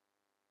Sephora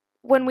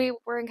when we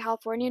were in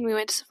California and we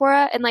went to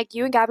Sephora, and like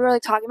you and Gabby were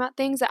like talking about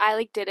things that I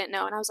like didn't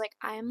know, and I was like,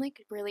 I am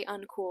like really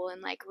uncool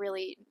and like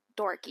really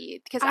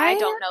dorky because I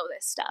don't know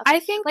this stuff. I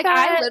think like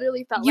I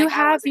literally felt you like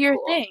have your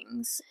cool.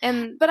 things,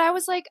 but I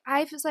was like,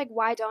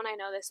 why don't I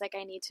know this? Like,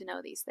 I need to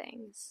know these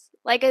things.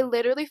 Like, I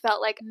literally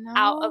felt like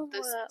out of the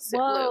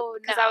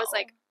loop because I was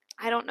like,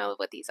 I don't know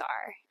what these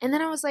are, and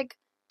then I was like,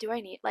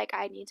 I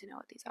need to know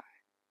what these are.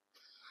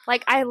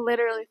 Like, I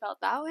literally felt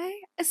that way.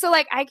 So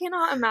like, I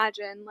cannot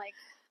imagine like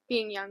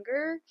being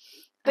younger.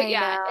 But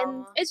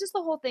and it's just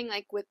the whole thing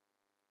like with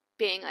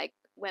being like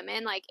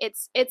women, like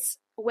it's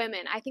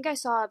women. I think I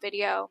saw a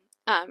video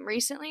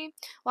recently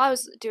while I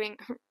was doing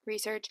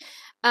research.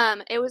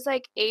 It was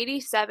like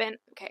 87,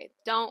 okay,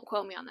 don't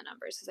quote me on the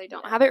numbers because I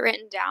don't have it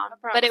written down,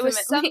 but it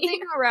was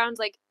something around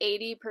like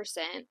 80%,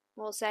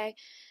 we'll say,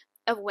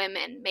 of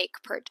women make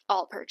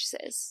all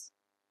purchases,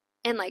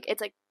 and like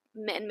it's like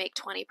men make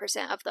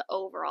 20% of the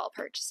overall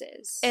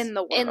purchases in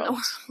the world.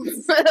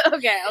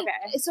 Okay.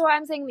 So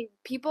I'm saying, like,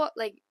 people,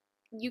 like,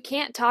 you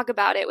can't talk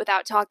about it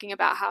without talking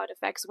about how it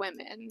affects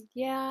women.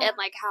 Yeah. And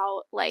like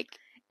how like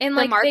and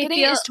the like marketing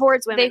is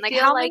towards women. Like,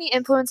 how many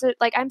influencers,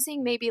 like, I'm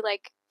seeing maybe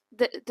like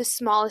the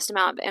smallest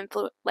amount of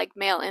like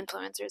male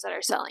influencers that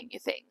are selling you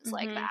things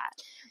like that.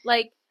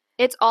 Like,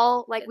 it's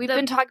all, like, we've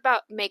been talking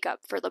about makeup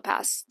for the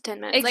past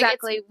 10 minutes.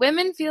 Exactly. Like,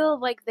 women feel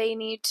like they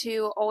need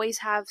to always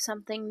have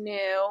something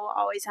new,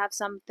 always have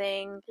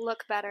something.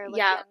 Look better, look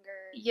younger.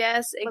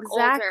 Yes, look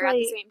older at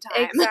the same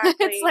time. Exactly.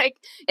 It's like,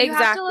 you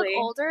have to look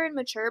older and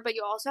mature, but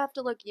you also have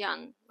to look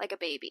young, like a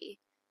baby.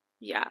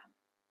 Yeah.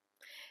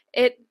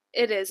 It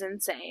is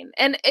insane.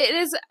 And it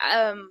is,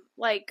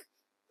 like,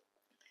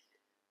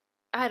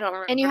 I don't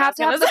remember. And you have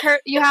to have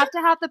you have to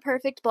have the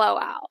perfect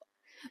blowout.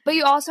 But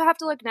you also have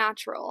to look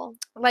natural.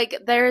 Like,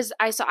 I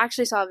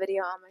actually saw a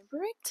video on my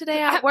break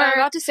today at work. I'm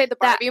about to say the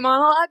Barbie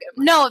monologue.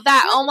 No,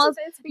 that almost.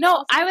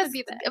 No, I was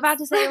about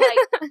to say, like,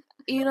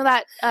 you know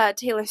that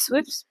Taylor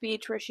Swift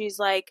speech where she's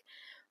like,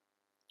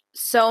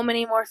 so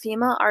many more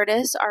female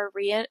artists have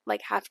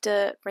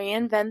to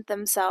reinvent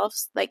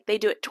themselves. Like, they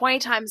do it 20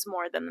 times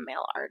more than the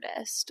male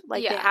artist.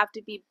 Like, they have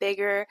to be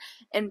bigger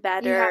and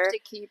better. You have to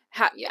keep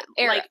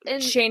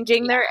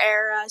changing their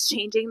eras,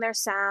 changing their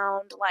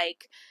sound.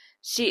 Like,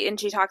 she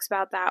talks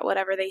about that,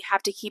 whatever, they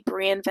have to keep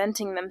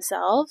reinventing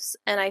themselves.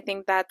 And I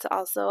think that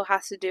also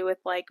has to do with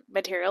like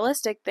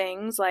materialistic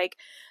things. Like,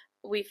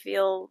 we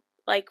feel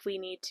like we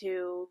need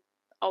to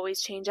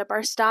always change up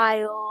our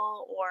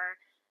style, or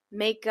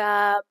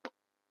makeup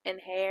and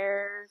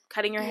hair,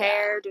 cutting your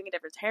hair, doing a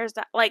different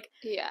hairstyle. Like,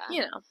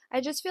 you know.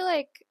 I just feel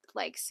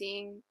like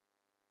seeing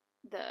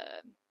the,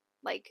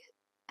 like,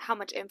 how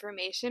much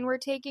information we're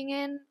taking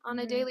in on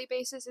a daily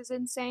basis is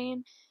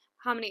insane.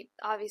 How many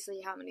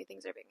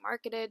things are being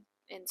marketed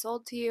and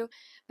sold to you,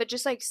 but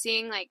just like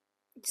seeing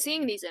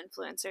these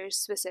influencers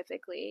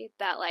specifically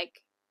that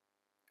like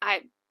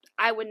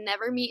I would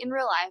never meet in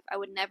real life, I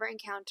would never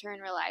encounter in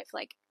real life,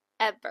 like,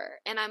 ever.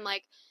 And I'm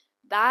like,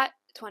 that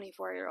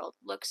 24-year-old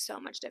looks so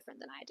much different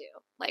than I do.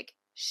 Like,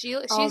 she's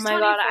 24,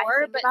 God, I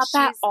think but about she's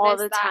that all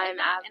this, the that, time, and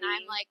that. Abby. And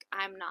I'm like,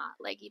 I'm not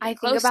like even I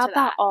close think about to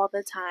that all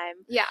the time.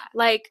 Yeah.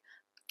 Like,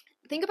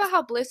 think about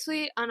how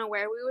blissfully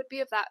unaware we would be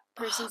of that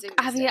person's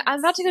existence. Abby, I'm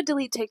about to go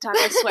delete TikTok,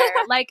 I swear.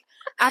 Like,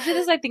 after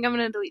this, I think I'm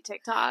going to delete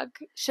TikTok.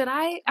 Should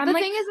I? The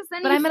thing is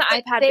then but I'm an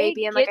iPad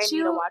baby, and like, I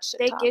need to watch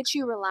TikTok. They get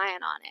you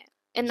relying on it.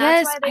 And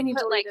that's why they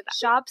put, like, that.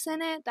 shops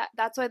in it.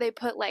 That's why they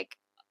put, like,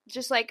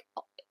 just, like,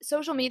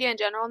 social media in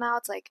general now.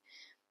 It's, like,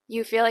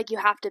 you feel like you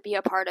have to be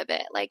a part of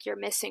it. Like, you're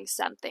missing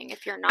something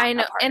if you're not a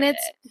part of it.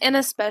 And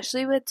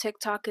especially with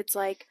TikTok, it's,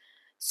 like,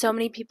 so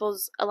many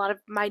a lot of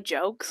my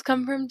jokes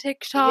come from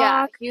TikTok.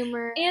 Yeah,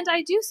 humor. And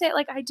I do say,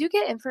 like, I do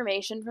get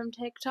information from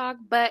TikTok,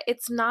 but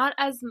it's not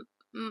as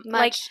much.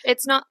 Like,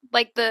 it's not,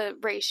 like, the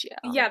ratio.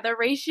 Yeah, the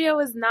ratio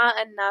is not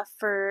enough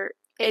for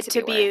it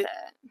to be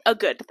a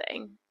good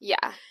thing.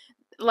 Yeah.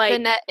 Like, the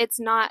net, it's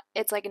not,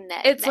 it's like a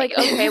net. It's negative.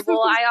 Like, okay,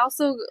 well, I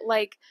also,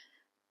 like,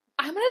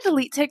 I'm going to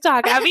delete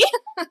TikTok, Abby.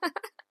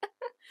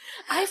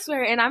 I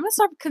swear, and I'm going to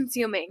stop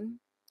consuming.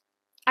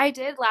 I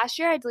did. Last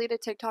year, I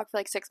deleted TikTok for,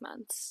 like, 6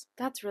 months.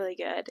 That's really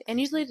good.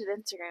 And you deleted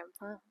Instagram,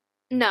 huh?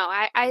 No,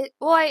 I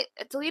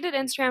deleted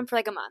Instagram for,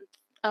 like, a month.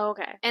 Oh,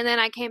 okay. And then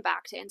I came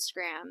back to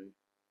Instagram.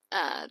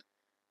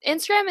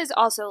 Instagram is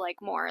also,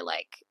 like, more,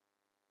 like,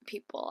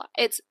 people.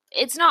 It's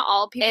not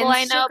all people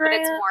I know, but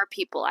it's more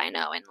people I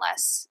know and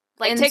less...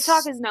 Like,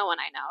 TikTok is no one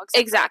I know,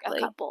 except for,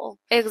 like, a couple.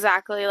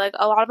 Exactly. Like,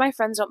 a lot of my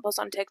friends don't post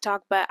on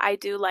TikTok, but I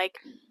do, like,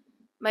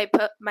 my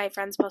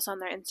friends post on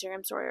their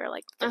Instagram story or,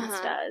 like,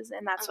 Instas,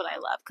 and that's what I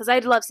love. Because I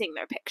love seeing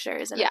their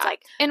pictures, and it's,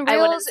 like, and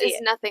Reels is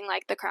nothing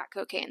like the crack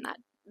cocaine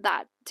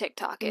that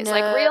TikTok is. No.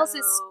 Like, Reels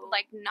is,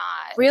 like,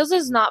 not... Reels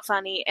is not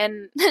funny,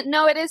 and...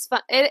 No, it is fun.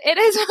 It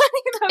is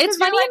funny, though. It's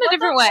funny in a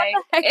different way.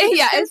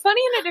 It's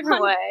funny in a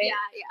different way. Yeah.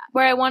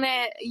 Where I want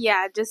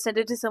to, just send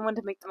it to someone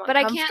to make them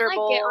uncomfortable. But I can't,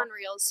 like, get on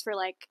Reels for,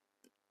 like,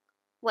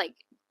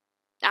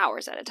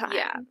 hours at a time.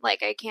 Yeah.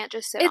 Like, I can't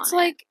just sit on it. It's,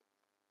 like...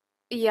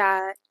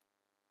 Yeah.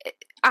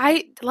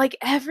 I, like,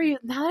 now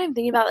that I'm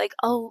thinking about it,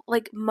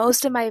 like,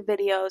 most of my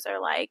videos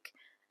are, like,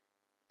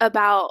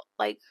 about,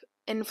 like,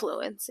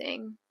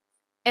 influencing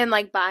and,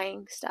 like,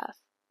 buying stuff.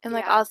 And,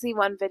 like, I'll see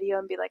one video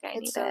and be like, I need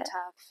it. It's so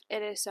tough.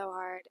 It is so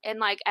hard. And,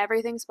 like,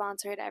 everything's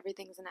sponsored,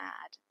 everything's an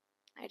ad.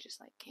 I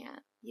just, like,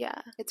 can't.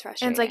 Yeah. It's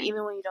frustrating. And it's, like,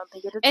 even when you don't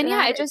think it's an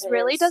ad, it just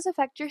really does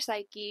affect your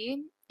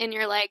psyche. And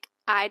you're like,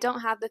 I don't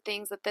have the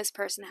things that this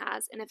person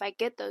has. And if I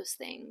get those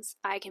things,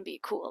 I can be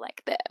cool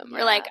like them. Yeah.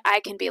 Or, like,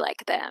 I can be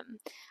like them.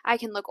 I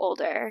can look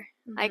older.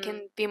 Mm-hmm. I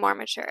can be more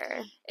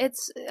mature. I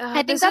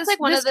think that's, like,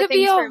 one of the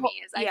things for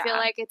me is I feel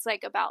like it's,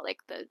 like, about, like,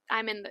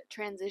 I'm in the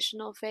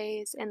transitional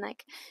phase. And,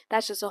 like,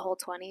 that's just a whole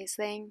 20s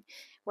thing.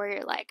 Where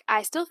you're like,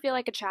 I still feel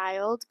like a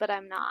child, but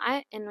I'm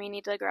not, and we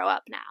need to grow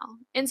up now.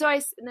 And so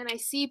then I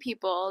see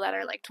people that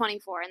are, like,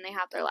 24 and they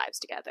have their lives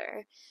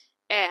together,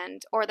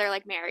 or they're,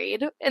 like,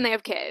 married and they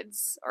have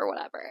kids or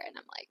whatever, and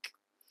I'm like,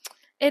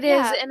 it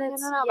is, and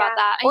it's, I don't know about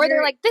that. Or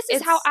they're like, this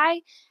is how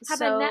I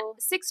have a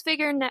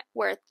 6-figure net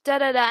worth,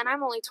 da-da-da, and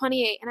I'm only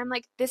 28, and I'm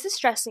like, this is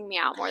stressing me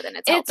out more than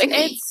it's helping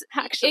me,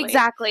 actually.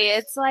 Exactly.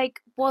 It's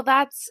like, well,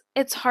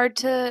 it's hard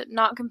to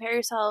not compare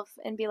yourself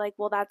and be like,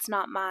 well, that's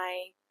not my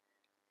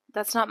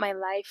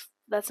life.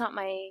 That's not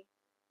my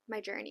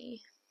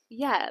journey.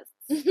 Yes.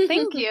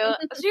 Thank you.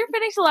 So you're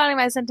finished allowing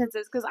my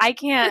sentences because I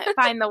can't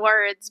find the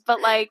words.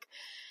 But, like,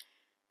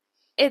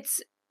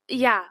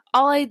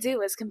 all I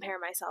do is compare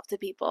myself to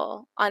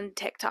people on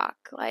TikTok.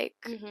 Like,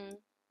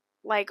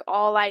 like,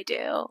 all I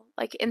do.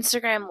 Like,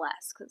 Instagram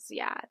less because,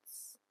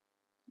 it's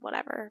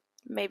whatever.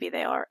 Maybe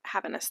they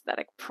have an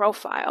aesthetic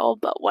profile,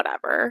 but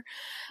whatever.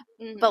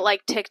 Mm-hmm. But,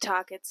 like,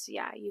 TikTok, it's,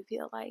 you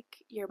feel like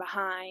you're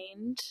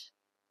behind.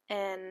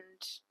 And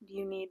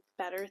you need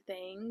better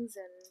things,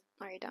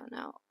 or you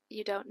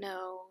don't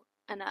know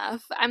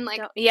enough. I'm like,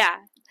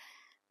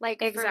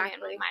 like,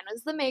 exactly. Mine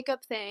was the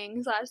makeup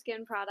thing, /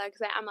 skin products.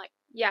 I'm like,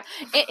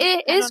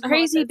 it is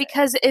crazy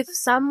because if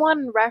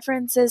someone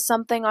references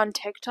something on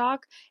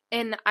TikTok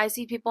and I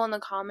see people in the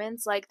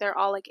comments, like, they're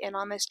all, like, in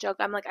on this joke,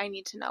 I'm like, I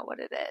need to know what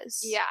it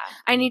is. Yeah.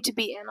 I need to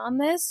be in on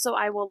this, so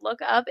I will look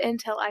up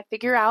until I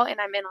figure out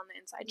and I'm in on the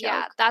inside joke.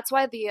 Yeah, that's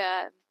why the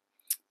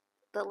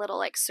little,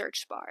 like,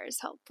 search bar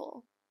is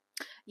helpful.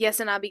 Yes,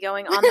 and I'll be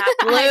going on that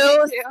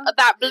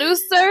blue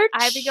search.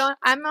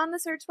 I'm on the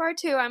search bar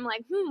too. I'm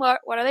like,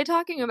 what are they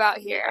talking about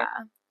here?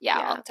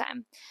 Yeah, all the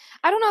time.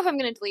 I don't know if I'm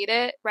going to delete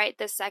it right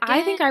this second.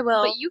 I think I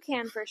will. But you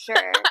can for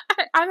sure.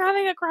 I'm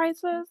having a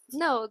crisis.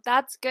 No,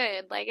 that's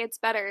good. Like, it's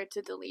better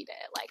to delete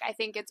it. Like, I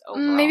think it's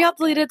overall maybe I'll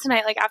delete it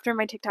tonight, like, after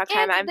my TikTok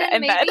time. I'm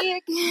in bed.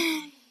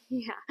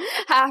 Yeah,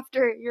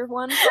 after your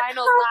one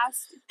final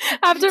last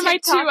after my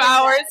 2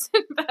 hours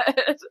in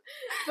bed.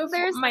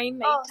 There's my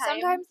nighttime.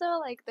 Sometimes though,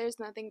 like, there's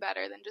nothing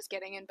better than just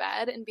getting in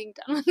bed and being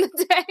done with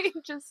the day,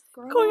 just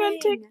going on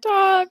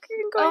TikTok.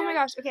 Oh my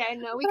gosh! Okay, I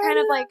know we kind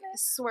of like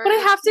swerved, but I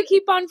have to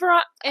keep on into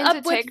up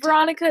with TikTok.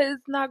 Veronica is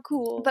not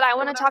cool. But I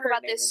want to talk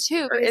about this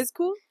too. Or is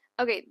cool?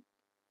 Okay,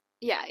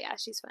 yeah,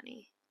 she's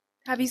funny.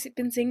 Have you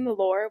been seeing the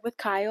lore with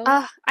Kyle?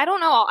 I don't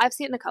know. I've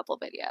seen a couple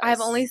videos.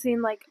 I've only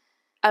seen like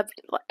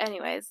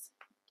anyways.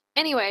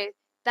 Anyway,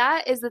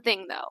 that is the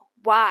thing though.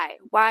 Why?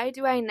 Why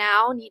do I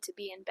now need to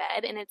be in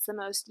bed and it's the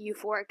most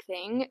euphoric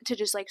thing to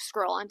just like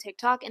scroll on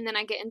TikTok, and then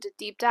I get into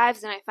deep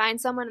dives and I find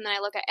someone and then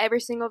I look at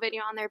every single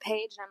video on their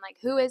page and I'm like,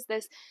 who is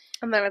this?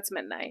 And then it's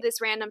midnight. This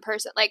random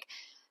person, like,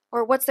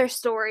 or what's their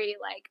story,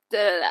 like,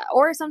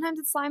 or sometimes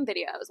it's slime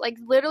videos, like,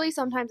 literally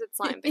sometimes it's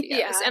slime videos,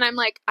 yeah. And I'm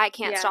like, I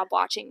can't stop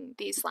watching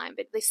these slime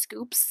these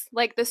scoops,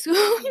 like, the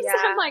scoops, yeah.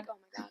 I'm like, oh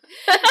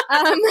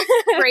my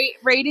god,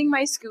 rating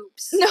my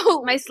scoops,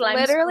 no, my slime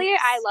literally,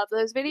 scoops. I love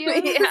those videos,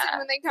 and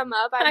when they come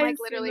up, I'm like,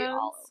 literally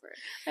all over.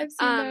 I've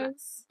seen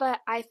those. But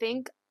I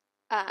think,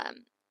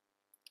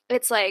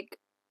 it's like,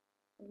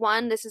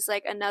 one, this is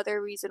like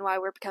another reason why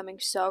we're becoming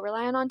so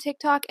reliant on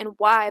TikTok and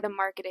why the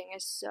marketing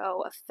is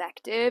so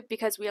effective,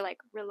 because we like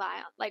rely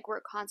on, like,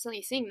 we're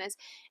constantly seeing this,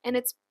 and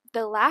it's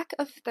the lack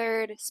of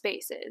third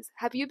spaces.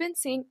 Have you been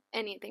seeing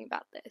anything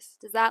about this?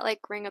 Does that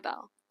like ring a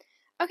bell?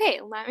 Okay,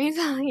 let me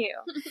tell you.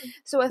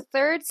 So a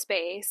third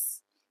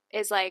space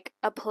is like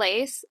a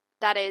place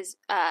that is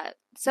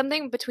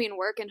something between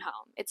work and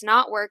home. It's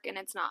not work and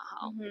it's not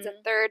home. Mm-hmm. It's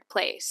a third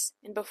place.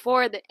 And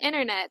before the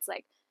internet, it's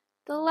like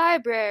the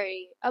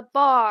library, a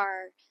bar,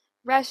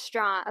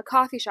 restaurant, a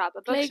coffee shop,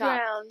 a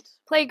bookshop,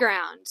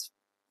 playground.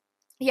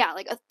 Yeah,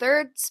 like a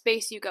third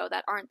space you go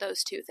that aren't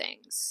those two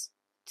things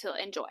to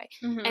enjoy.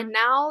 Mm-hmm. And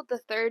now the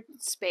third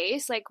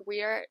space, like,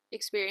 we are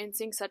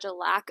experiencing such a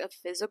lack of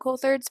physical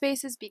third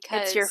spaces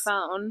because it's your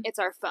phone. It's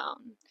our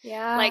phone.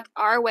 Yeah. Like,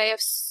 our way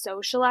of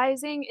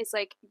socializing is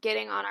like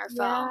getting on our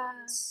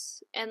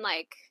phones and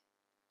like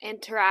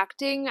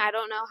interacting. I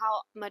don't know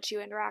how much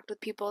you interact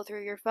with people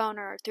through your phone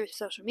or through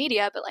social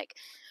media, but like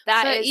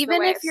that is even the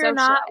way if you're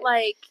not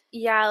like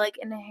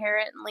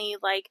inherently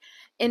like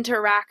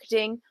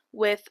interacting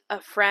with a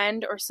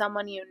friend or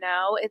someone you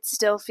know, it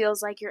still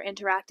feels like you're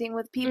interacting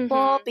with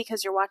people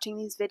because you're watching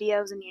these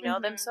videos and you know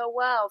them so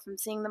well from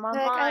seeing them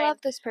online. Like, I love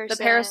this person.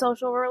 The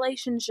parasocial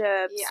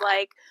relationships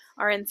like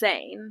are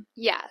insane.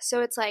 Yeah,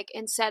 so it's like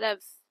instead of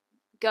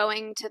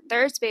going to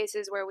third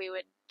spaces where we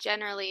would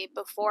generally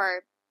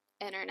before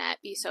internet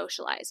be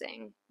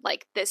socializing,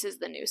 like, this is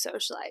the new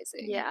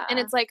socializing. Yeah. And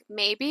it's like,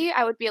 maybe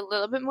I would be a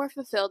little bit more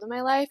fulfilled in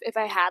my life if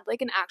I had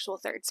like an actual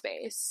third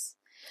space.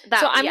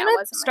 So I'm gonna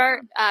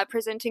start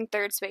presenting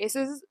third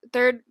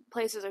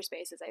places or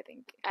spaces, I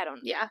think, I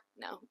don't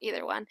know,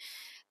 either one,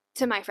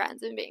 to my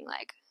friends and being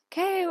like,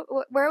 okay,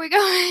 where are we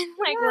going?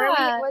 Like,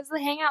 where's the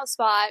hangout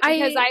spot?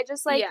 Because I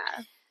just like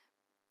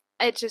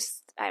it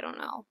just, I don't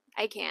know,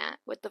 I can't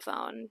with the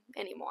phone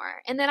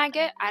anymore. And then I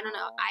get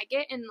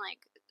in like,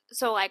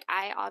 so like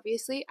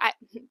this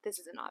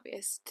isn't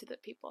obvious to the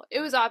people.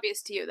 It was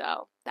obvious to you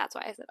though. That's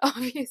why I said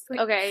obviously.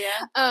 Okay,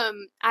 yeah.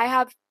 I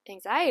have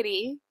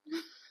anxiety.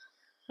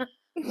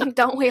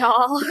 Don't we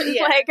all?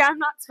 Yeah. Like, I'm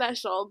not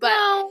special, but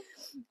no.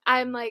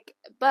 I'm like,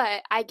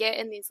 but I get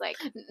in these like,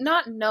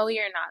 not no,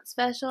 you're not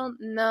special.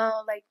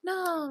 No, like,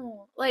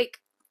 no, like,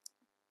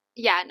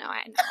 yeah, no,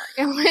 I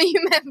know what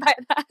you meant by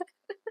that.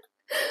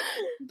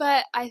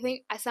 But I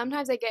think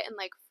sometimes I get in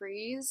like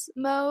freeze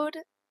mode,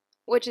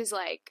 which is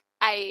like,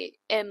 I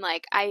am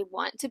like, I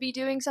want to be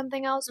doing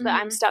something else, but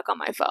I'm stuck on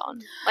my phone.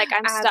 Like,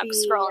 I'm stuck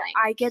scrolling.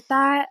 I get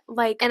that.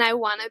 Like, and I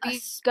want to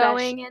be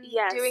going and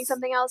doing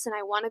something else, and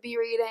I want to be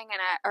reading, and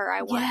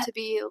I want to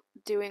be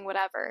doing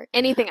whatever,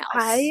 anything else.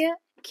 I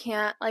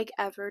can't like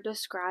ever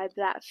describe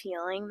that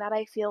feeling that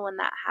I feel when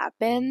that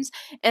happens.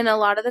 And a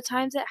lot of the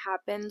times it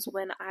happens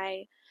when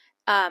I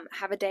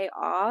have a day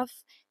off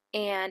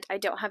and I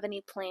don't have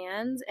any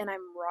plans and I'm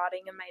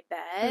rotting in my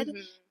bed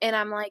and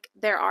I'm like,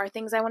 there are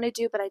things I want to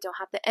do, but I don't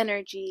have the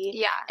energy.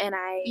 Yeah. And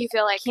you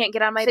feel like can't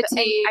get out of my bed.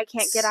 I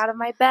can't get out of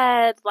my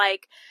bed.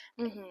 Like,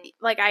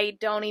 like I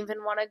don't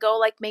even want to go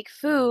like make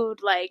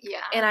food. Like,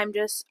 and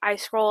I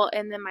scroll,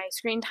 and then my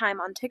screen time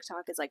on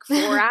TikTok is like 4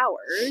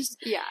 hours.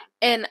 Yeah.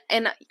 And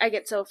I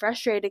get so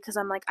frustrated because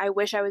I'm like, I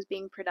wish I was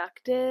being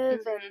productive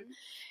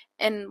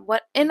and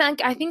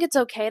I think it's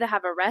okay to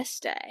have a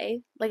rest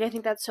day. Like, I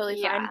think that's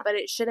totally fine, but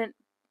it shouldn't.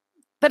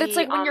 But it's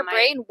like when your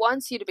brain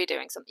wants you to be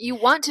doing something. You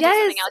want to do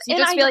something else. You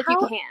just feel like you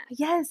can't.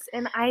 Yes,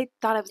 and I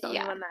thought I was the only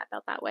one that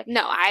felt that way.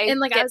 No, I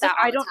get that.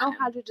 I don't know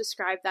how to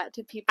describe that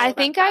to people. I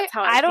think I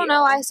don't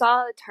know. I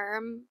saw a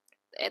term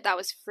that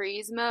was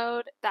freeze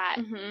mode that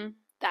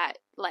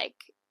like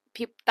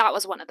that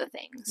was one of the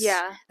things.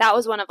 Yeah. That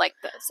was one of like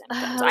the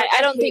symptoms.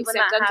 I don't think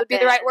symptoms would be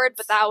the right word,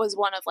 but that was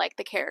one of like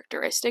the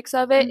characteristics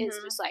of it is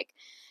just like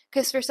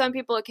Because for some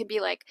people, it could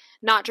be, like,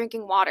 not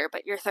drinking water,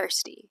 but you're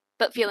thirsty,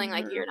 but feeling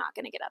like you're not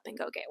going to get up and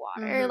go get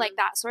water, like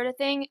that sort of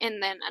thing.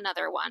 And then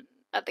another one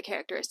of the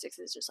characteristics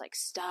is just, like,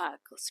 stuck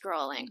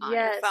scrolling on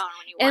your phone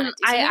when you want to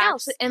do something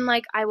else. And,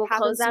 like, I will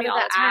close out of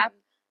the app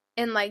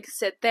and, like,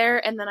 sit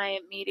there, and then I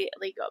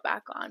immediately go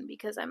back on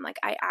because I'm like,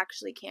 I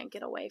actually can't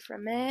get away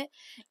from it.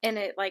 And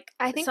it, like,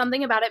 I think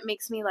something about it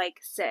makes me, like,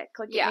 sick.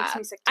 Like, it makes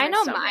me sick to my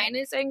stomach. stomach. Mine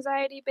is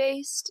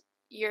anxiety-based.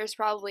 Yours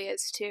probably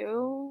is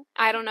too.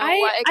 I don't know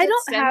what it could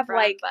stem from,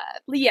 like,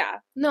 but... Yeah.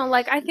 No,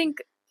 like, I think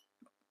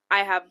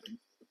I have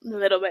a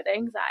little bit of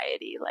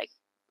anxiety. Like,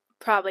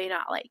 probably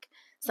not, like,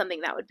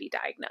 something that would be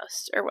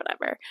diagnosed or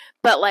whatever.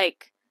 But,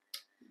 like,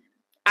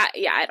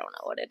 I don't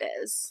know what it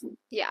is.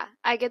 Yeah,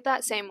 I get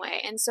that same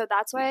way. And so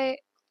that's why,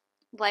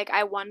 like,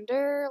 I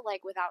wonder,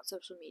 like, without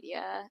social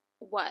media,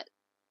 what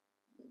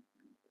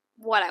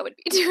I would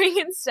be doing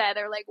instead,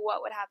 or, like,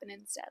 what would happen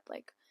instead.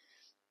 Like,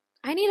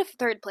 I need a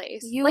third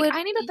place.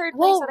 I need a third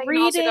place that I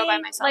can also go by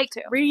myself, like,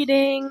 too.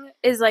 Reading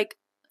is, like,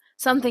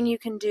 something you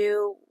can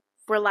do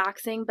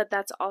relaxing, but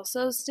that's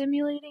also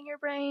stimulating your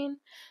brain.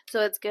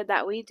 So it's good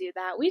that we do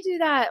that. We do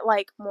that,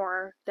 like,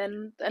 more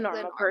than a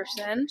normal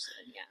person.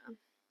 Yeah.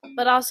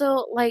 But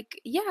also, like,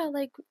 yeah,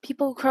 like,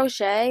 people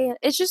crochet.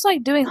 It's just,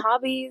 like, doing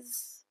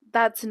hobbies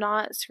that's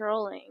not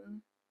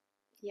scrolling.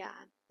 Yeah.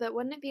 But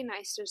wouldn't it be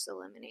nice to just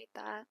eliminate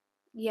that?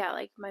 Yeah,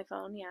 like, my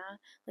phone, yeah.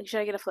 Like, should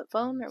I get a flip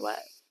phone or what?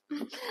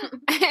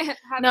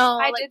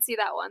 I did see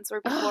that once where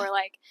people were,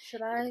 like,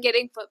 should I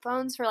getting flip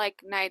phones for,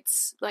 like,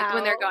 nights, like,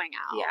 when they're going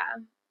out.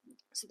 Yeah.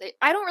 So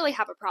I don't really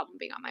have a problem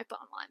being on my phone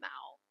while I'm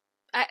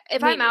out.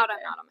 If I'm out,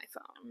 I'm not on my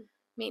phone.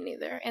 Me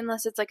neither.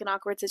 Unless it's, like, an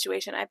awkward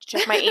situation. I have to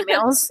check my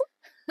emails.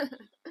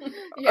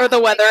 Yeah, or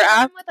the weather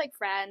app. I'm with, like,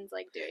 friends,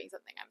 like, doing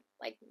something. I'm,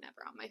 like,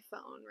 never on my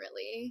phone,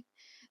 really.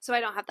 So I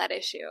don't have that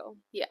issue.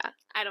 Yeah.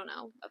 I don't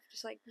know. I'm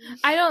just, like...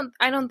 I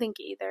don't think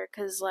either,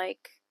 because,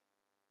 like,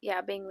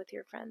 yeah, being with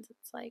your friends,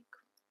 it's like,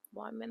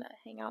 well, I'm gonna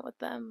hang out with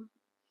them.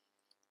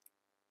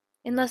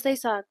 Unless they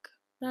suck.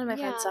 None of my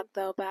friends suck,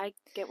 though, but I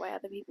get why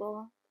other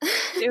people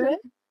do it.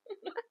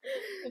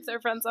 If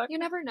their friends suck. You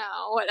never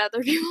know what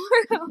other people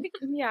are going.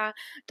 Yeah.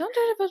 Don't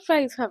judge a book by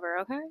its cover,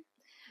 okay?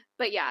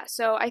 But yeah,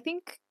 so I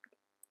think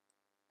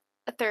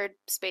a third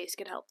space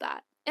could help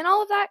that. And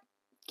all of that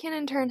can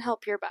in turn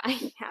help your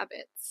buying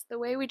habits. The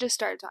way we just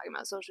started talking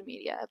about social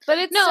media. But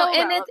it's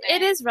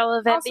it is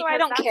relevant. Also, I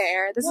don't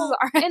care. This is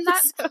our and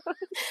that's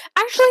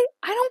actually,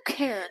 I don't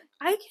care.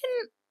 I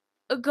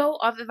can go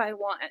off if I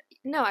want.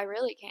 No, I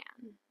really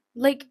can.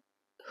 Like,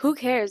 who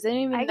cares? They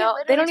don't even know.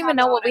 They don't even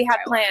know what we had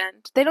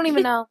planned. They don't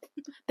even know.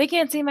 They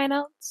can't see my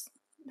notes.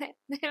 They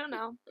don't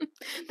know.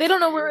 They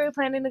don't know where we were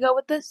planning to go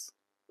with this.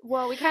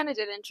 Well, we kind of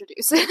did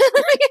introduce it.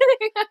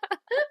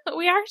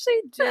 We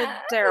actually did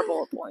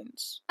terrible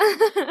points.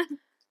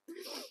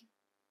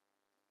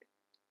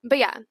 But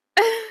yeah.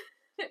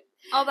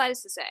 All that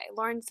is to say,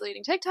 Lauren's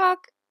deleting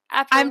TikTok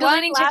after I'm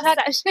deleting TikTok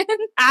session.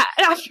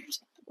 After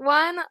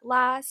one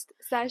last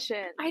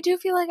session. I do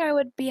feel like I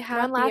would be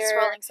happier. One last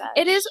scrolling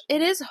session.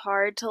 It is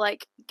hard to,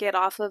 like, get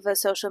off of a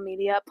social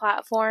media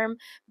platform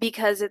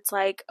because it's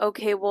like,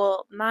 okay,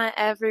 well, not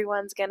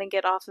everyone's gonna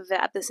get off of it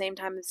at the same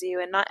time as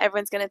you, and not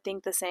everyone's gonna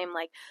think the same.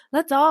 Like,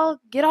 let's all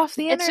get off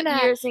the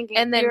internet. You're thinking,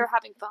 and then you're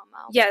having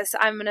FOMO. Yes,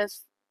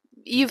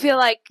 you feel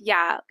like,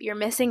 yeah, you're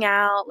missing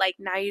out. Like,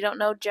 now you don't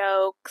know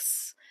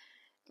jokes,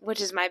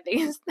 which is my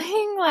biggest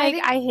thing. Like,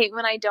 I hate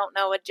when I don't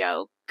know a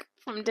joke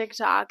from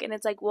TikTok, and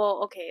it's like,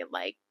 well, okay,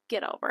 like,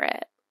 get over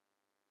it,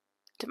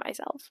 to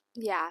myself.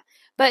 Yeah.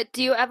 But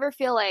do you ever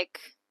feel like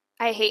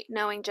I hate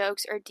knowing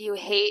jokes, or do you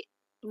hate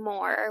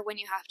more when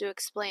you have to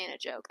explain a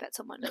joke that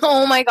someone doesn't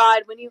know? My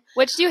God,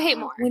 which do you hate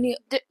more? When you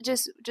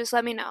just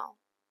let me know.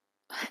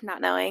 Not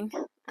knowing.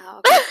 Oh,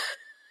 okay.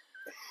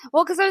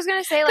 Well, because I was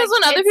gonna say, like, because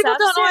when other people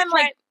don't know, I'm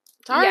like,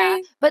 sorry. Yeah,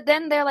 but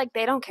then they're like,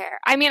 they don't care.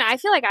 I mean, I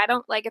feel like I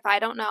don't, like, if I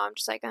don't know, I'm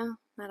just like, oh,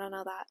 I don't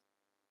know that.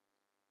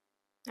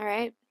 All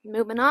right,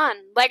 moving on.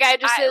 Like, I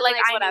just like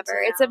whatever.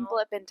 It's a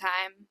blip in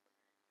time.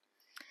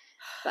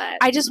 But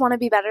I just want to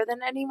be better than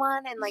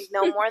anyone and, like,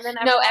 know more than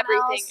everyone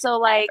everything. Else. So,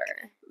 like,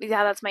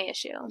 yeah, that's my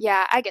issue.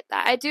 Yeah, I get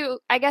that.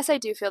 I guess I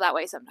do feel that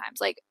way sometimes.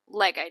 Like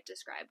I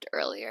described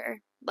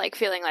earlier. Like,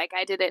 feeling like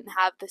I didn't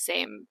have the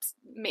same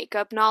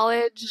makeup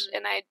knowledge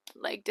and I,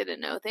 like,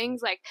 didn't know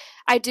things. Like,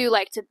 I do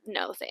like to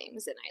know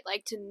things, and I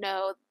like to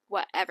know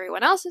what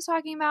everyone else is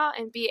talking about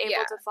and be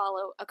able to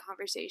follow a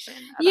conversation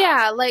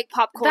about like,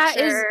 pop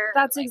culture.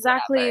 That's like,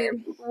 exactly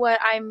what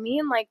I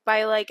mean, like,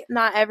 by, like,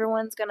 not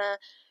everyone's gonna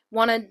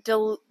want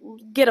to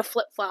get a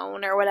flip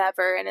phone or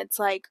whatever, and it's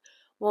like,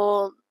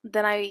 well,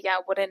 then I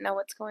wouldn't know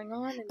what's going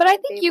on. But I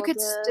think you could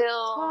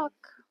still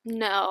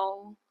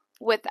know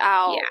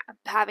without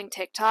having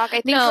TikTok.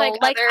 I think other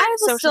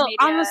social media,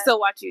 I'm gonna still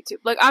watch YouTube.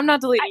 Like, I'm not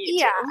deleting YouTube.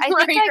 Yeah,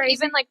 I think like,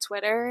 even like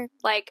Twitter,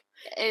 like,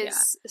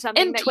 is something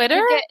and that Twitter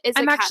you can get is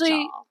I'm a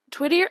actually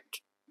Twitter.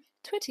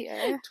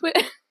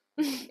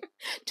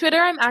 Twitter,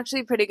 I'm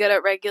actually pretty good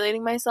at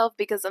regulating myself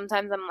because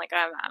sometimes I'm like,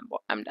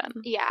 I'm done.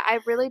 Yeah,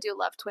 I really do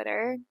love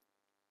Twitter.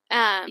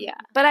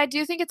 But I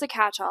do think it's a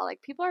catch-all.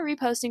 Like, people are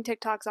reposting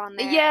TikToks on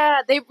there.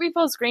 Yeah, they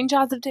repost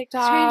screenshots of TikToks.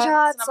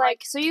 Screenshots,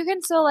 like, so you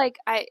can still, like,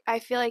 I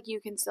feel like you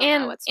can still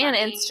know what's funny.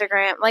 And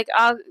Instagram. Like,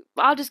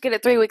 I'll just get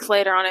it 3 weeks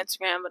later on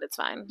Instagram, but it's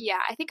fine. Yeah,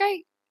 I think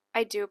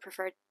I do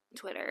prefer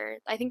Twitter.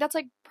 I think that's,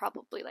 like,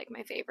 probably, like,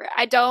 my favorite.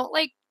 I don't,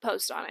 like,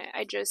 post on it.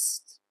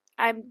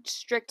 I'm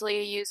strictly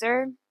a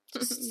user.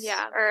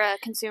 Yeah. Or a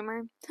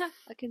consumer.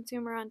 A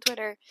consumer on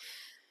Twitter.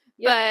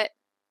 Yep.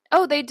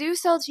 But, they do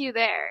sell to you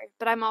there.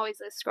 But I'm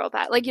always a scroll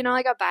past. Like,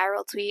 like a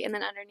viral tweet, and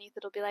then underneath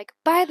it'll be like,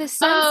 buy the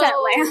sunset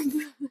lamp.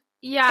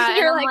 Yeah, and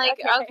you're like,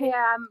 okay,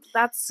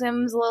 that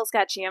seems a little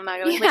sketchy. I'm not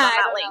going to click on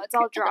that link. It's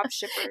all drop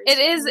shippers. It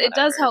is. It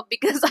does help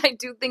because I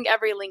do think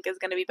every link is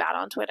going to be bad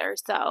on Twitter.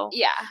 So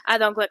yeah, I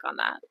don't click on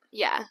that.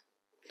 Yeah.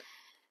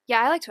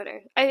 Yeah, I like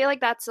Twitter. I feel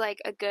like that's, like,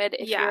 a good,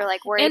 if you're,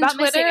 like, worried about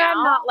Twitter, missing out.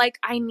 I'm not, like,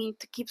 I need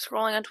to keep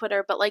scrolling on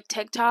Twitter, but, like,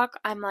 TikTok,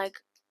 I'm, like,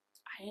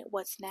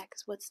 what's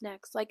next?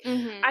 Like,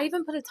 I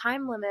even put a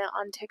time limit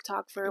on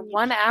TikTok for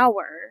 1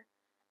 hour,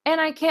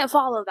 and I can't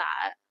follow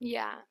that.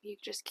 Yeah, you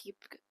just keep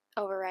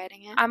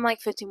overriding it. I'm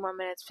like 15 more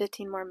minutes.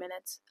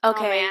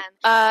 Okay.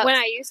 Oh, man. When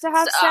I used to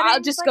have settings,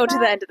 I'll just go to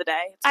the end of the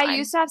day. I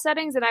used to have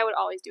settings, and I would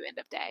always do end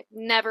of day.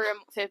 Never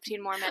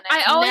 15 more minutes.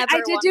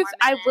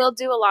 I will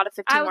do a lot of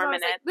 15 more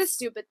minutes. Like, this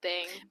stupid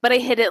thing. But I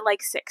hit it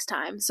like 6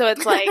 times, so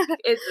it's like, it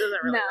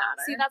doesn't really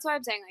matter. See, that's why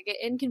I'm saying, like, it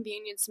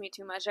inconvenienced me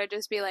too much. I'd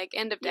just be like,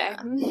 end of day.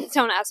 Yeah.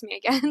 Don't ask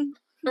me again.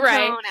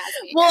 Right. Don't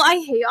ask me again. Well,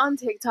 I hate on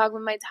TikTok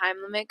when my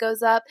time limit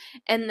goes up,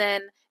 and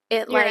then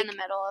you're in the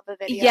middle of a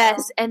video.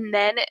 Yes, and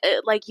then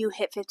like you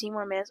hit 15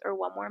 more minutes or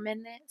 1 more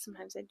minute.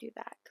 Sometimes I do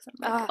that because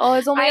I'm like,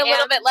 there's only a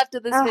little bit left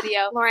of this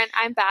video. Lauren,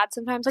 I'm bad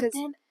sometimes. But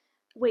then,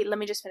 wait, let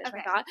me just finish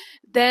my thought.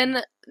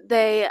 Then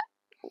they,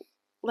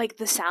 like,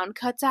 the sound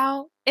cuts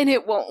out and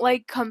it won't,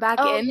 like, come back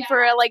in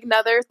for like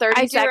another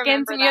 30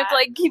 seconds, and you have to,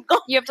 like, keep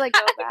going. You have to, like,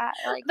 go back.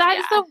 Like,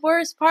 that's the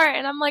worst part,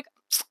 and I'm like,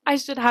 I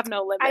should have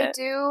no limit. I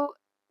do.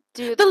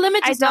 The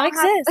limit does not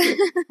exist.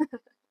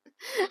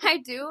 I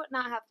do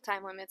not have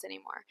time limits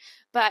anymore.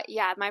 But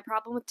yeah, my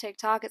problem with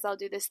TikTok is I'll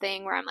do this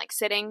thing where I'm, like,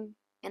 sitting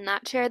in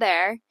that chair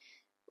there,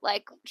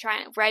 like,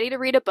 ready to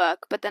read a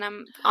book, but then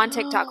I'm on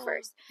TikTok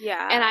first.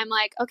 Yeah. And I'm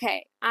like,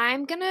 okay,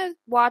 I'm gonna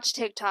watch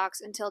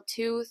TikToks until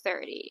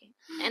 2:30.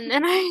 And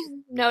then I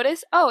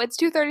notice, it's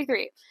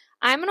 2:33.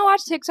 I'm gonna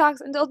watch TikToks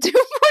until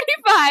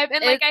 2:45.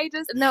 And like,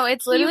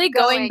 it's literally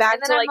going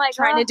back to, like,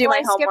 trying to do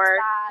my homework.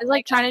 It's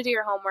like trying to do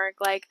your homework.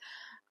 Like,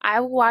 I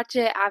will watch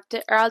it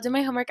after, or I'll do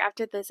my homework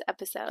after this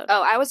episode.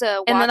 Oh, I was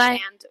a watch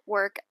and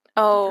work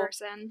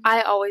person.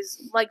 I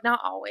always, like, not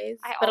always,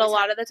 but a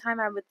lot of the time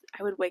I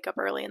would wake up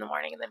early in the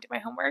morning and then do my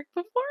homework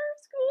before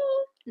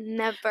school.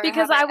 Never.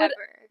 Because I would,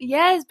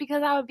 yes,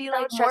 because I would be,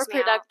 like, more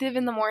productive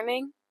in the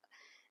morning.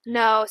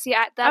 No, see,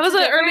 I was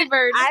an early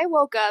bird. I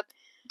woke up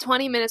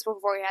 20 minutes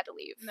before we had to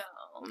leave. No.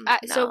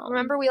 So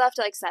remember we left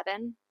at, like,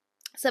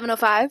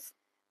 7:05?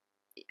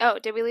 Oh,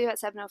 did we leave at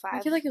 7:05? I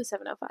feel like it was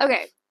 7:05.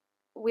 Okay.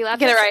 We left.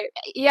 Get it right.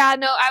 Yeah,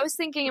 no, I was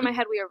thinking in my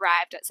head we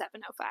arrived at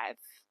 7:05,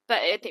 but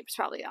I think it's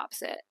probably the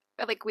opposite.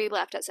 Like, we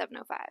left at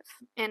 7:05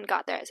 and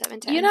got there at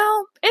 7:10. You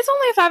know, it's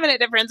only a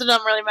 5-minute difference. It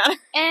doesn't really matter.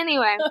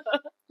 Anyway,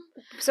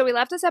 so we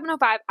left at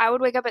 7:05. I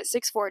would wake up at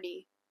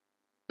 6:40.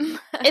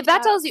 If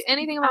that tells you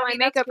anything about my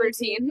makeup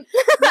routine,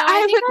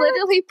 I would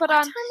literally put on.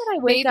 What time did I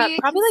wake up?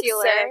 Probably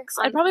like 6.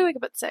 I'd probably wake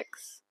up at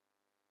 6.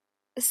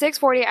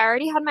 6:40. I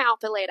already had my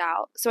outfit laid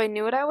out, so I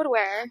knew what I would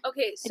wear.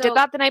 Okay, so I did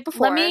that the night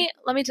before.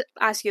 Let me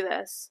ask you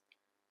this: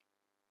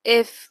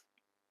 if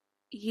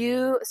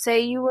you say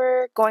you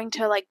were going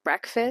to, like,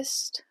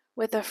 breakfast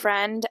with a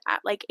friend at,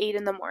 like, 8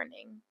 in the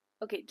morning,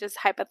 okay, just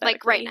hypothetically,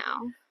 like right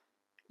now,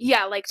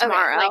 yeah, like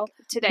tomorrow, okay, like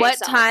today. What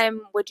time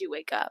would you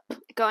wake up?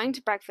 Going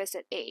to breakfast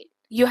at 8.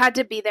 You had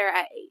to be there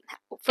at 8.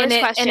 First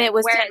question, and it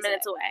was 10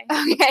 minutes away.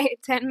 Okay,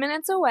 10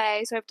 minutes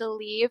away, so I have to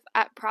leave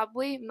at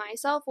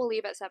myself will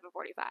leave at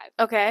 7:45.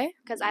 Okay.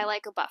 Because I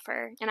like a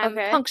buffer, and I'm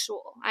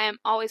punctual. I am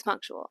always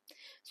punctual.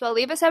 So I'll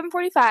leave at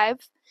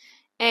 7:45,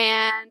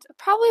 and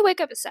probably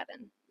wake up at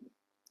 7.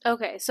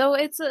 Okay, so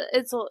it's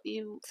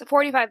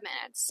 45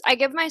 minutes. I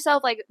give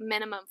myself, like,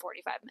 minimum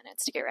 45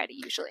 minutes to get ready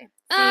usually.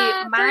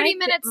 30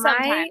 minutes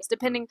sometimes,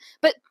 depending.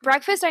 But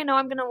breakfast, I know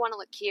I'm gonna want to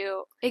look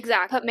cute.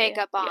 Exactly. Put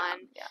makeup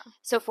on. Yeah.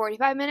 So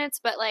 45 minutes,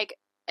 but, like,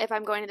 if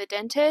I'm going to the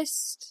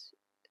dentist,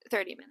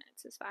 30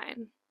 minutes is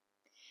fine.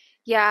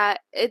 Yeah,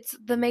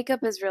 the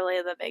makeup is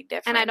really the big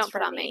difference. And I don't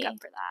put on makeup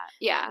for that.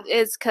 Yeah.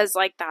 It's because,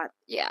 like, that.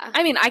 Yeah.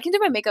 I mean, I can do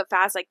my makeup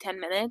fast, like 10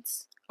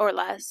 minutes. Or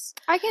less.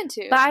 I can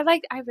too. But I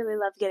really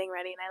love getting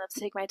ready, and I love to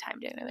take my time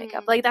doing my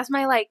makeup. Like, that's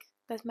my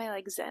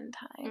zen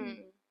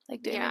time.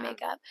 Like, doing my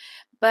makeup.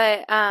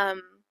 But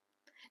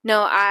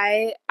no,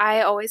 I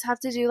always have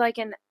to do, like,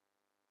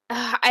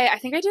 I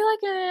think I do,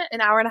 like,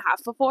 an hour and a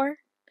half before,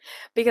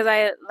 because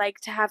I like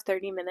to have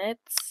 30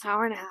 minutes.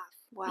 Hour and a half.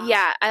 Wow.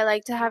 Yeah, I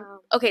like to have.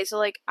 Okay, so,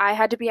 like, I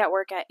had to be at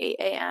work at 8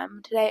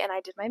 a.m. today, and I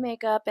did my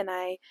makeup, and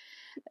I,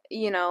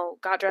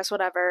 got dressed,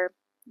 whatever.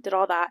 Did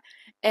all that,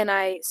 and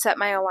I set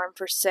my alarm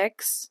for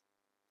 6,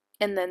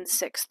 and then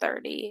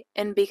 6:30.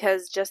 And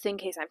because just in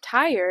case I'm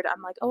tired,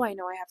 I'm like, oh, I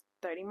know I have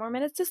 30 more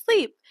minutes to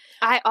sleep.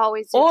 I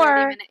always do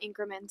 30-minute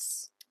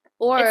increments.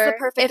 Or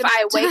if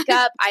I wake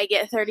up, I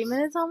get 30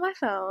 minutes on my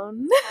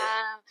phone.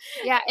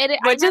 Yeah,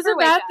 which is a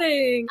bad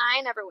thing. I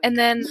never wake up.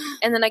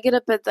 And then I get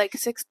up at like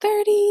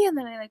 6:30, and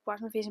then I like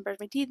wash my face and brush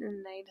my teeth,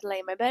 and then I lay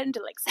in my bed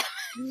until like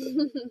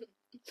 7.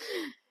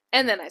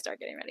 And then I start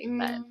getting ready.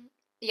 But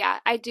yeah,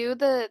 I do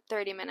the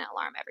 30-minute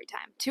alarm every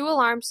time. 2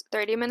 alarms,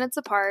 30 minutes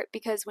apart,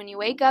 because when you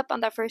wake up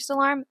on that first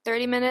alarm,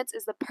 30 minutes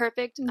is the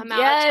perfect amount of time.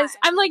 Yes,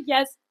 I'm like,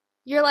 yes.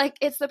 You're like,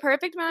 it's the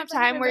perfect amount of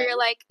time where you're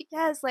like,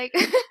 yes, like,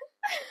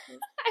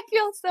 I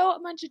feel so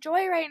much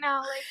joy right now.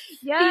 Like,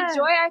 the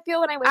joy I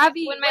feel when I wake up,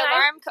 when my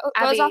alarm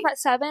goes off at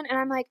 7, and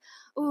I'm like,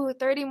 ooh,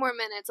 30 more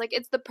minutes. Like,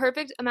 it's the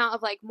perfect amount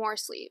of, like, more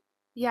sleep.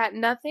 Yeah,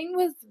 nothing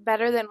was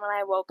better than when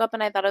I woke up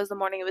and I thought it was the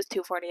morning. It was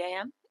 2:40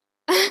 a.m.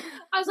 I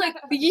was like,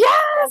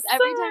 yes!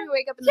 Every time I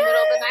wake up in the middle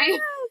of the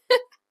night.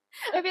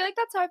 I feel like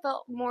that's how I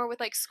felt more with,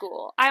 like,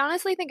 school. I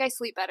honestly think I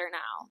sleep better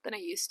now than I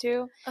used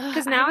to.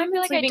 Because now I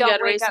feel like I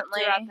don't wake up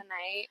throughout the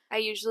night. I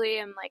usually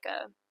am, like,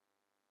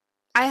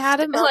 I had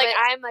a moment. Like,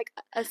 I'm, like,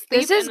 asleep.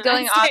 This is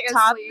going off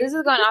topic. This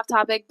is going off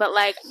topic, but,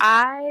 like,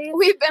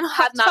 we've been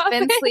have not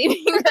been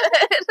sleeping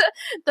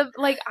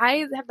good.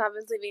 I have not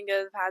been sleeping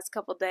good the past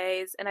couple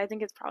days, and I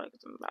think it's probably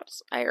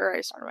because I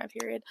already started my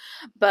period.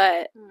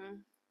 But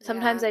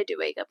sometimes I do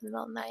wake up in the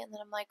middle of the night, and then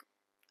I'm like,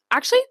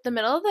 actually, the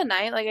middle of the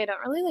night, like, I don't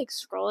really, like,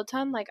 scroll a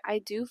ton. Like, I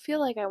do feel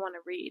like I want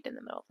to read in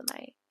the middle of the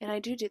night, and I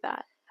do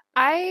that.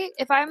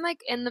 If I'm,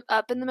 like,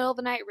 up in the middle of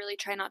the night, really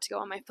try not to go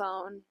on my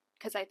phone,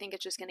 because I think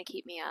it's just going to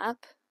keep me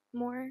up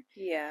more.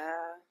 Yeah.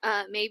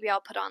 Maybe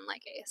I'll put on,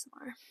 like,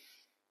 ASMR,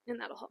 and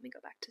that'll help me go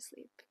back to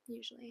sleep,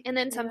 usually. And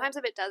then sometimes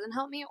if it doesn't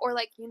help me, or,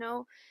 like, you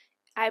know,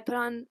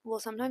 will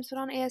sometimes put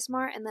on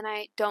ASMR, and then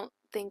I don't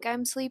think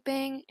I'm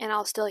sleeping, and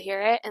I'll still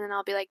hear it, and then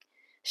I'll be like,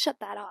 shut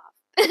that off.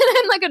 And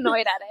I'm, like,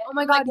 annoyed at it. Oh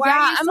my god,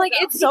 yeah. I'm like,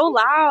 it's so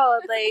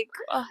loud. Like,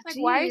 oh, like,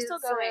 why are you still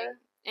going?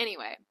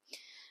 Anyway.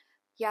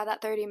 Yeah,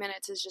 that 30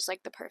 minutes is just,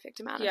 like, the perfect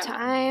amount of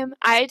time.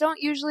 I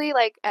don't usually,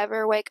 like,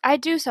 ever wake. I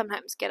do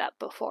sometimes get up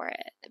before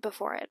it,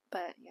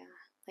 but, yeah.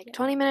 Like,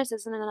 20 minutes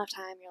isn't enough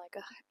time. You're like,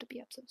 ugh, I have to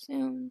be up so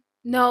soon.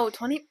 No,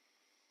 20.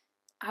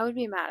 I would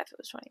be mad if it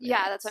was 20 minutes.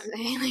 Yeah, that's what I'm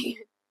saying.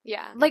 Like,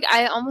 yeah. Like,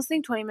 I almost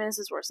think 20 minutes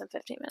is worse than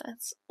 15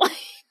 minutes.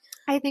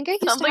 I think I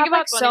used to have,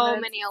 like, so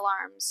many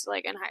alarms,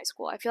 like, in high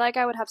school. I feel like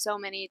I would have so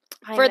many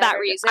for that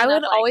reason. I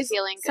would always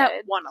feeling set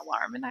good. one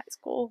alarm in high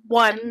school.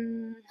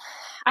 One.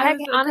 I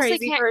honestly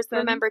can't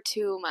remember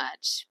too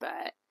much,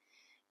 but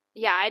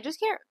yeah, I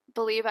just can't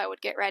believe I would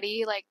get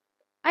ready. Like,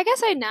 I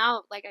guess I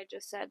now, like I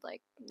just said,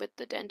 like, with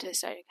the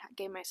dentist, I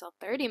gave myself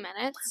 30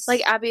 minutes.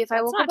 Like, Abby, if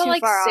I woke up at,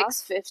 like,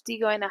 6:50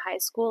 going to high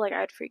school, like,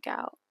 I'd freak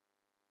out.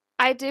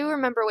 I do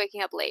remember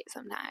waking up late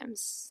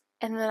sometimes.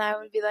 And then I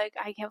would be like,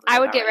 I can't believe I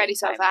would get ready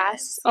so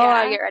fast. Yeah. Oh,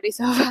 I get ready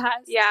so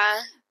fast. Yeah.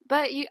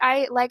 But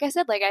like I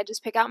said, like, I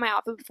just pick out my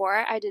outfit before.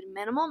 I did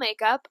minimal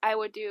makeup. I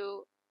would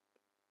do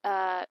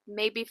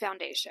maybe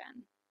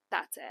foundation.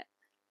 That's it.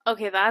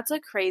 Okay, that's a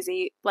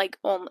crazy, like,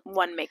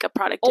 one makeup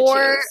product to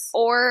choose.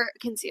 Or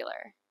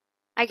concealer.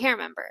 I can't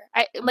remember.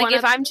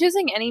 I'm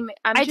choosing any,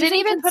 I didn't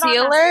even put on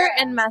concealer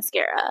and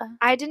mascara.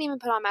 I didn't even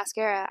put on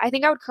mascara. I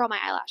think I would curl my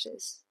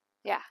eyelashes.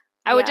 Yeah.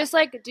 I would just,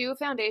 like, do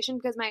foundation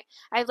because I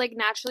have, like,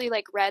 naturally,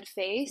 like, red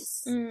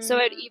face. So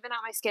it'd even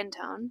out my skin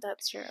tone.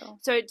 That's true.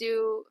 So I'd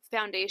do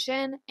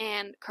foundation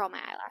and curl my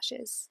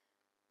eyelashes.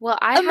 Well,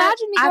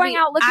 imagine me going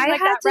out looking like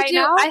that right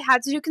now. I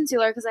had to do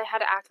concealer because I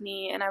had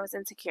acne and I was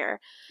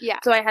insecure. Yeah.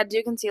 So I had to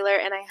do concealer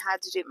and I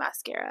had to do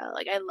mascara.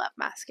 Like, I love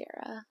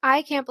mascara.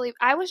 I can't believe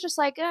I was just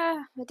like,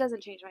 it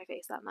doesn't change my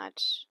face that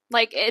much.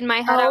 Like, in my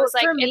head, I was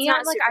like, it's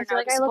not super I feel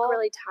like I look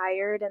really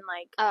tired and,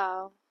 like,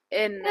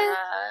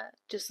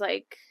 just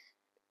like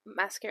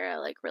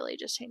mascara, like, really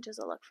just changes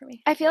the look for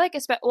me. I feel like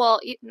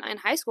in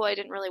high school I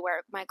didn't really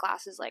wear my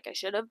glasses like I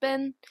should have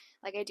been,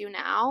 like I do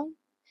now.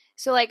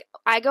 So, like,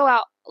 I go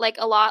out, like,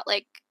 a lot,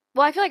 like,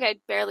 well, I feel like I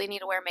barely need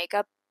to wear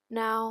makeup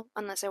now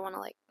unless I want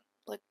to, like,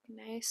 look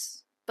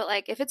nice. But,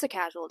 like, if it's a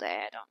casual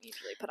day, I don't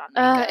usually put on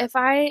makeup.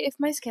 If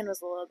my skin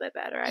was a little bit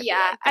better, I'd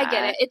I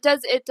get it.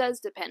 It does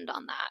depend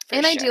on that.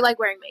 And I do like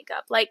wearing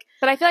makeup. Like,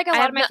 but I feel like a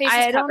lot of my face is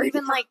covered. I don't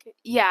even like.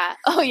 Yeah.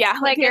 Oh yeah.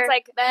 Like, it's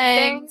like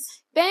bangs,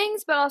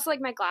 but also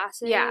like my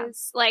glasses. Yeah.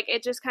 Like,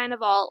 it just kind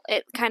of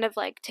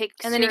like takes.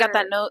 And then you got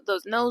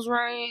those nose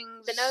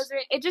rings. The nose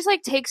ring. It just,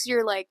 like, takes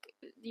your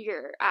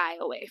eye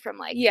away from,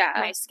 like,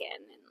 my skin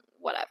and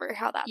whatever,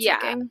 how that's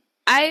looking.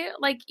 I,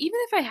 like, even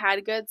if I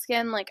had good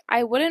skin, like,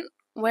 I wouldn't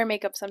wear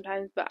makeup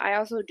sometimes, but I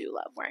also do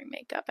love wearing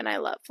makeup, and I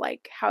love,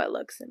 like, how it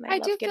looks, and I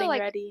love getting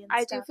ready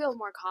and stuff. I do feel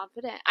more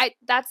confident.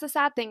 That's the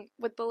sad thing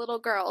with the little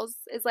girls,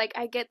 is, like,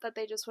 I get that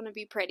they just want to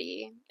be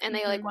pretty, and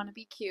they, like, want to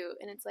be cute,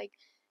 and it's like,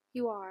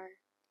 you are.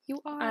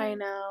 I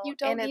know. You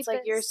don't and it's need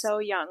like, you're so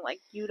young, like,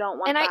 you don't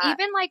want and that. I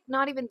even, like,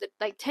 not even,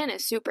 10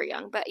 is super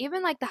young, but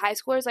even, like, the high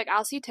schoolers, like,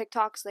 I'll see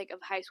TikToks, like,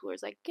 of high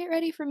schoolers, like, get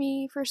ready with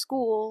me for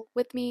school,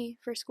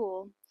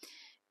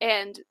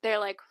 and they're,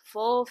 like,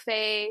 full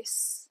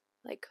face,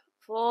 like,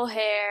 full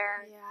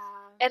hair. Yeah.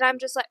 And I'm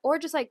just like, or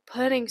just like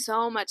putting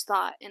so much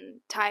thought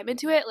and time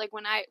into it. Like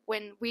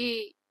when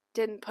we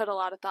didn't put a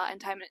lot of thought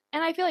and time in it,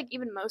 and I feel like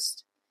even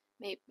most,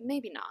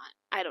 maybe not.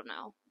 I don't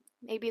know.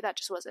 Maybe that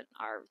just wasn't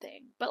our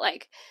thing. But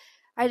like,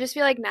 I just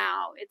feel like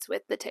now it's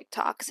with the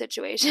TikTok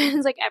situation.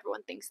 It's like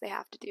everyone thinks they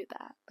have to do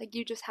that. Like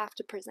you just have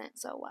to present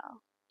so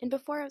well. And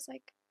before I was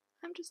like,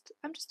 I'm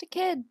just a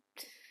kid.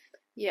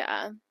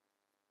 Yeah.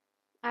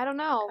 I don't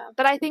know.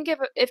 But I think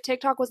if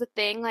TikTok was a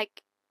thing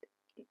like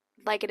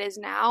it is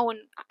now when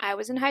I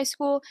was in high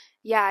school,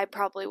 yeah, I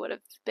probably would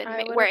have been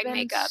wearing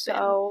makeup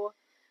so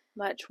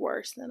much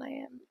worse than I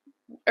am.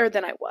 Or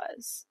than I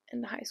was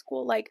in high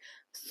school, like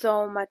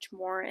so much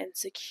more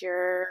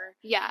insecure.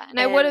 Yeah, and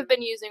I would have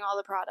been using all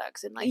the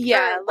products and like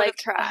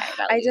tried.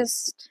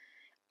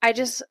 I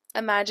just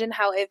imagine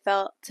how it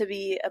felt to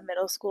be a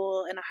middle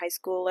school and a high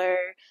schooler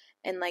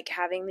and like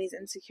having these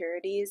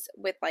insecurities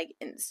with like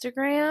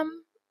Instagram,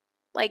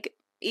 like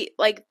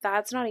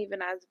that's not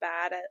even as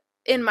bad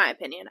in my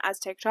opinion as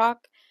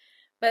TikTok,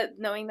 but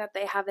knowing that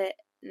they have it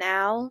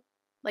now,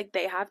 like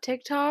they have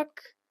TikTok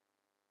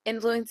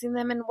influencing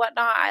them and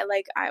whatnot,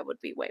 I would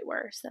be way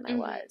worse than I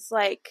was.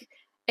 Like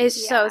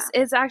it's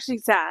it's actually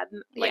sad.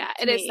 Like,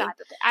 it is sad.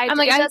 I'm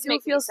like I do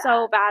feel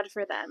so bad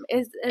for them.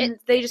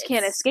 They just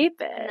can't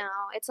escape it. No,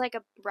 it's like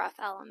a rough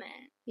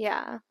element.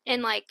 Yeah,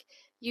 and like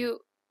you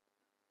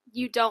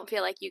don't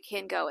feel like you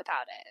can go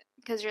without it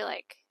because you're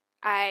like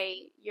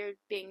you're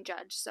being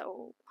judged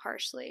so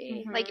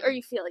harshly, like, or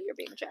you feel like you're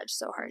being judged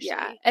so harshly.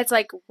 Yeah, it's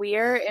like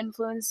we're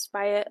influenced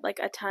by it like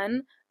a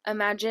ton.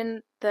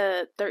 Imagine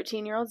the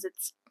 13-year-olds.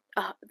 It's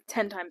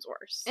 10 times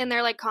worse. And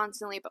they're like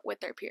constantly but with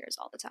their peers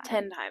all the time.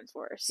 10 times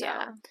worse.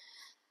 Yeah.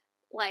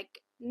 Like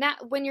now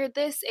when you're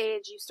this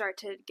age you start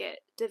to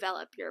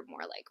develop your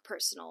more like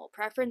personal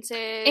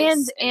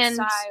preferences and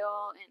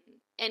style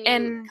and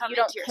you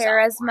don't care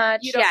as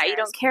much. You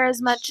don't care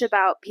as much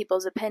about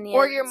people's opinions.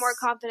 Or you're more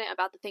confident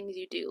about the things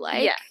you do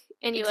like. Yeah.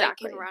 And you like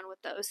can run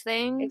with those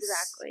things.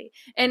 Exactly.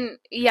 And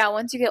yeah,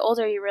 once you get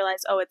older you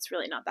realize, oh, it's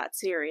really not that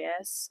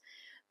serious.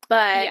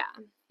 But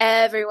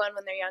everyone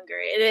when they're younger,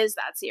 it is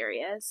that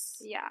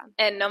serious. Yeah.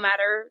 And no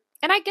matter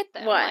and I get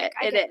them. What like,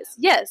 it is. Them.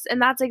 Yes,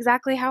 and that's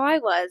exactly how I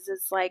was.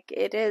 It's like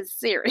it is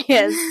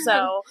serious.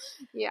 So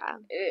yeah.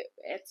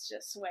 It's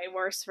just way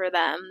worse for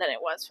them than it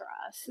was for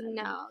us. And,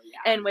 no,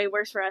 and way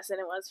worse for us than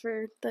it was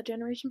for the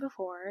generation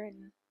before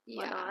and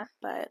whatnot.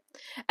 But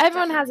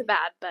everyone has it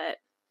bad, but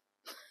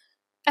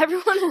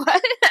everyone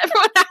what?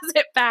 Everyone has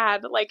it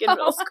bad, like in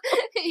middle school.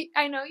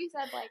 I know you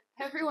said like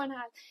everyone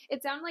has.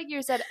 It sounded like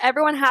you said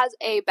everyone has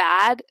a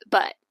bad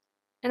butt,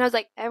 and I was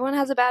like, everyone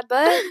has a bad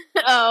butt.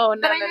 Oh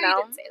no, but no.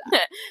 You didn't say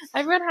that.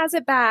 Everyone has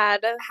it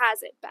bad.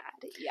 Has it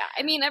bad? Yeah.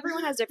 I mean,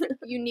 everyone has different,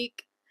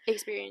 unique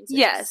experiences.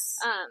 Yes.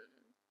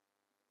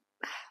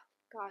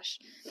 Gosh,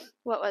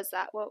 what was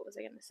that? What was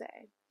I gonna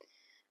say?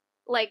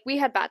 Like we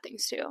had bad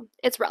things too.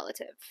 It's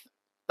relative,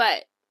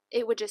 but.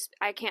 It would just,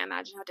 I can't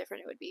imagine how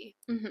different it would be.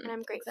 Mm-hmm. And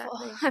I'm grateful.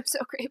 Exactly. I'm so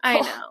grateful. I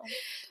know.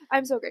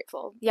 I'm so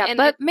grateful. Yeah, and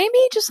but maybe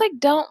just like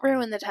don't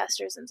ruin the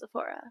testers in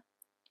Sephora.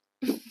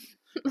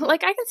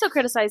 Like I can still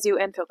criticize you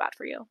and feel bad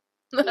for you.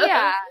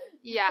 Yeah.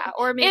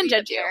 Or maybe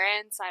the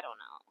parents, I don't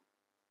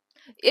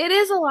know. It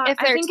is a lot. If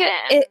they're I think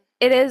 10.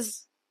 It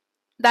is,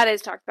 that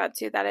is talked about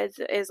too. That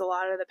is a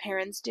lot of the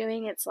parents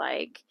doing. It's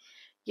like,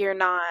 you're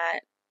not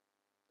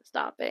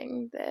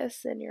stopping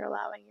this and you're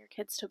allowing your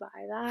kids to buy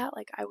that.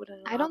 Like I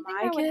wouldn't allow I don't think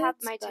I would have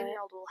my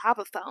 10-year-old will have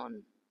a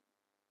phone.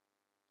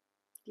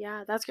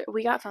 Yeah, that's great.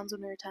 We got phones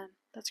when we were 10.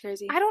 That's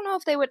crazy. I don't know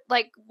if they would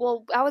like,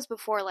 well, that was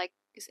before like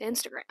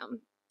Instagram.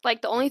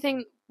 Like the only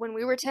thing when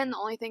we were 10,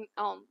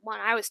 when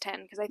I was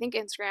 10, because I think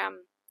Instagram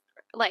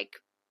like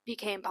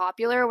became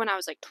popular when I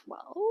was like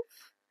 12.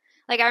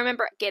 Like I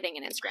remember getting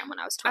an Instagram when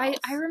I was 12.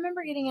 I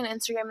remember getting an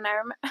Instagram and I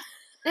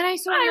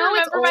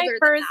remember my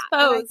first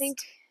post. I think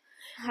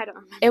I don't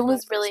remember. It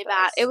was really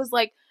bad. It was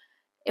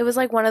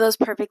like one of those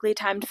perfectly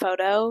timed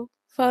photos.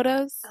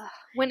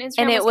 When Instagram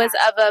and it was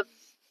of a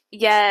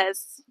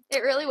yes. It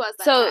really was.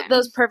 So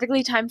those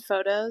perfectly timed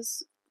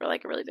photos were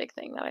like a really big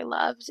thing that I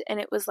loved, and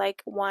it was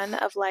like one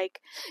of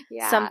like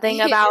something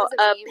about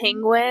a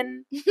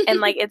penguin and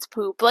like its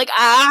poop. Like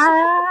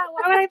why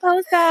would I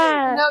post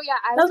that? No, yeah,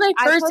 that was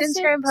my first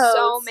Instagram post.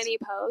 So many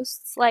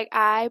posts. Like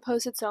I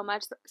posted so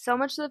much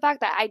to the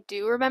fact that I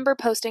do remember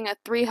posting a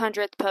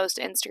 300th post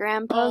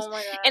Instagram post,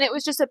 and it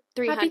was just a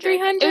 300. Happy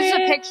 300. It was just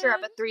a picture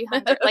of a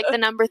 300, like the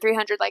number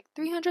 300, like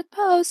 300th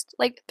post,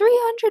 like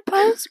 300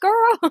 posts,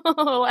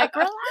 girl. Like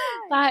relax.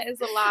 That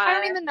is a lot. I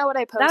don't even know what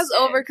I posted. That's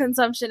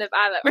overconsumption if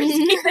I've ever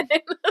seen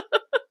it.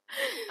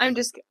 I'm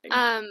just kidding.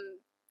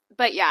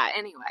 But yeah,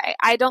 anyway,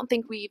 I don't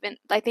think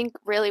I think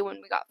really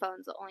when we got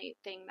phones, the only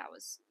thing that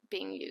was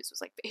being used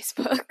was like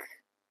Facebook.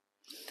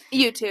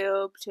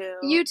 YouTube too.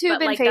 YouTube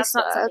and like,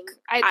 Facebook.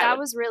 That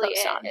was really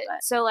it.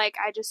 So like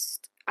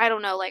I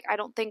don't know, like I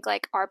don't think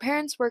like our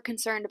parents were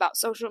concerned about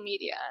social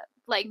media.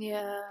 like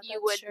you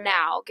would true.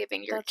 Now,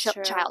 giving your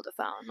child a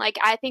phone. Like,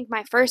 I think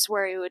my first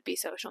worry would be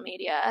social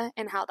media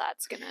and how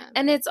that's gonna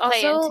and it's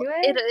play also into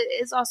it.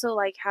 It is also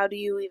like, how do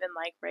you even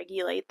like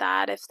regulate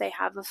that if they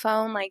have a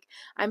phone? Like,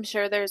 I'm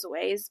sure there's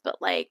ways, but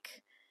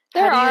like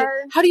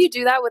how do you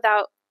do that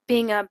without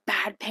being a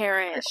bad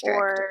parent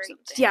or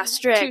strict? Too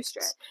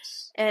strict.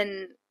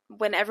 And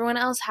when everyone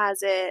else has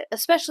it,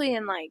 especially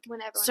in like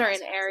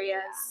certain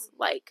areas,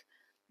 like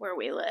where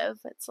we live,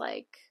 it's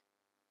like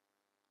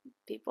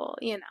people,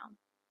 you know.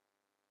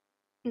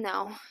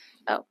 No.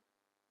 Oh.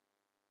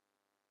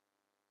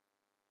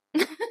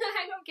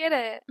 I don't get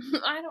it.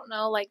 I don't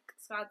know. Like,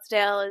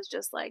 Scottsdale is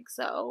just like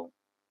so.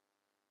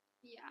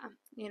 Yeah.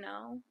 You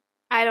know?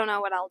 I don't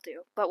know what I'll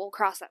do, but we'll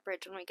cross that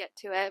bridge when we get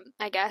to it,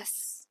 I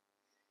guess.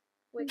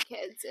 With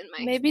kids in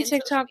my maybe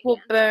TikTok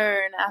will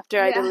burn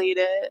after I delete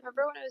it.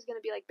 Remember when it was going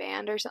to be like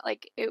banned or something?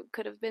 Like, it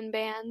could have been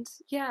banned.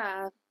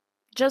 Yeah.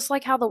 Just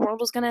like how the world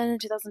was going to end in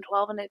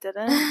 2012 and it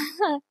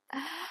didn't.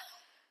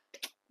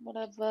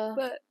 Whatever.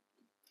 But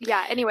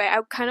yeah, anyway, I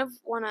kind of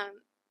want to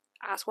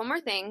ask one more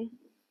thing.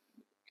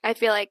 I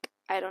feel like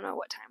I don't know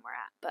what time we're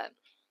at, but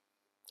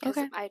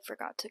because I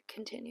forgot to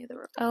continue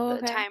the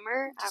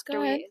timer after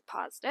we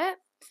paused it.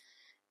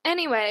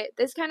 Anyway,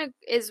 this kind of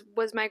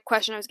was my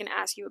question I was going to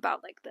ask you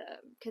about, like, the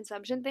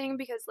consumption thing,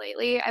 because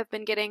lately I've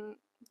been getting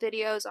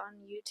videos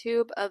on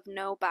YouTube of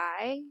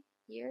no-buy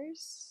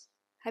years.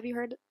 Have you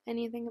heard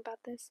anything about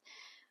this?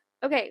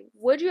 Okay,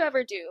 would you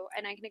ever do,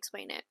 and I can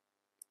explain it,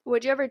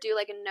 would you ever do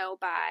like a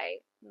no-buy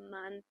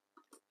month,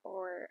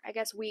 or I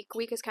guess week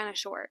is kind of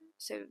short,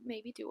 so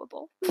maybe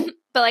doable,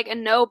 but like a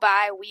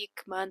no-buy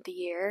week, month,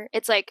 year,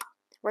 it's like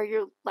where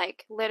you're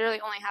like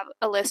literally only have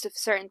a list of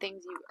certain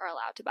things you are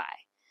allowed to buy.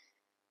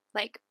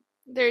 Like,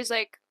 there's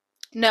like...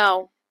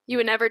 No. You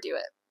would never do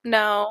it.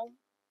 No.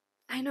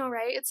 I know,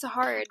 right? It's so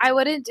hard. I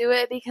wouldn't do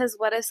it because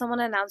what if someone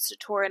announced a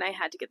tour and I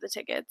had to get the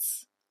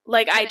tickets?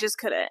 Like, I just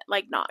couldn't,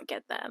 like, not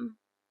get them.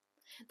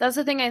 That's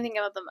the thing I think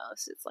about the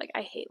most. It's like,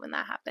 I hate when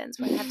that happens,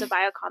 when I have to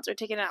buy a concert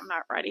ticket and I'm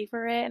not ready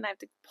for it and I have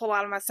to pull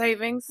out of my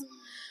savings.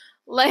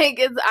 Like,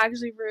 it's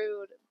actually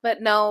rude.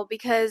 But no,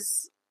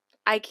 because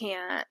I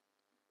can't.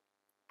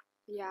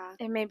 Yeah.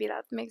 And maybe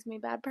that makes me a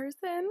bad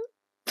person.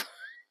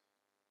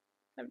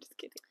 I'm just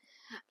kidding.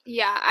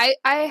 Yeah,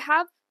 I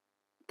have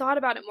thought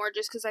about it more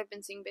just because I've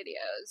been seeing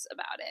videos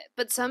about it.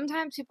 But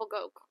sometimes people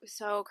go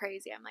so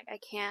crazy. I'm like, I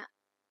can't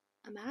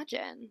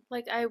imagine.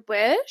 Like, I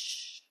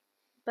wish,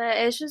 but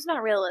it's just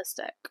not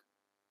realistic.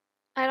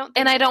 I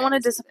don't want to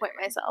disappoint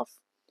myself.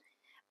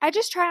 I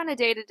just try on a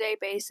day-to-day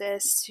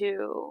basis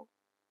to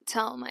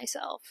tell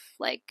myself,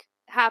 like,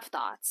 have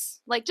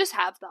thoughts. Like, just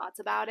have thoughts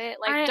about it.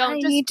 Like, I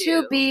need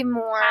to be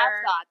more... Have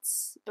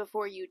thoughts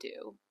before you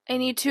do. I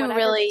need to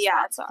really,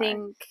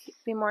 think,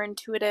 be more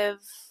intuitive.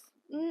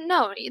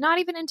 No, not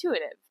even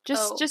intuitive.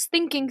 Just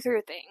thinking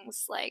through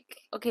things. Like,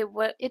 okay,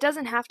 what... It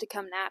doesn't have to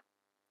come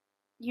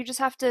you just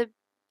have to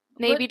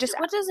maybe just...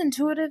 What does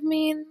intuitive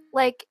mean?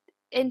 Like,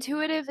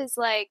 intuitive is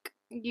like,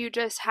 you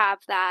just have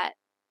that...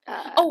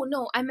 oh,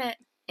 no, I meant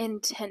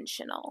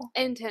intentional.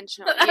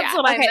 Intentional. That's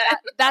what I meant.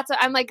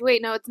 I'm like,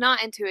 wait, no, it's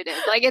not intuitive.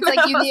 Like, it's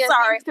like you need to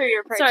think through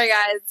your purchase. Sorry,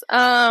 guys.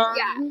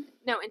 Yeah.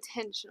 No,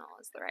 intentional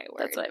is the right word.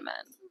 That's what I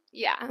meant.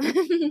 Yeah.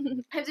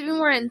 I have to be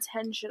more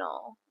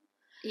intentional.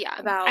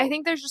 Yeah. I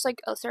think there's just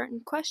like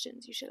certain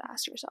questions you should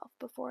ask yourself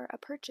before a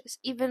purchase.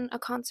 Even a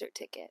concert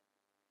ticket.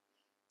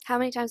 How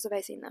many times have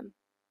I seen them?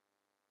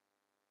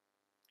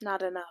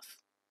 Not enough.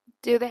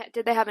 Did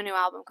they have a new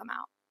album come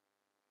out?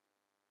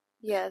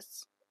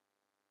 Yes.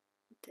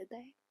 Did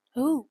they?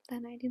 Who? The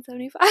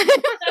 1975.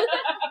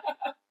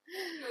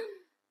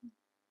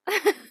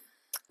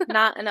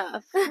 Not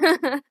enough.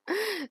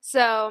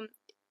 So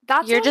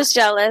you're just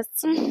jealous.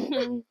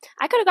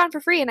 I could have gone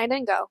for free and I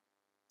didn't go.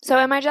 So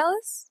am I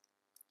jealous?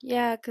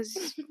 Yeah,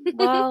 because,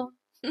 well,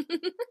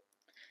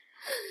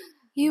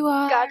 you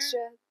are.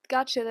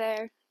 Gotcha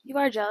there. You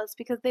are jealous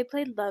because they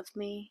played Love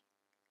Me.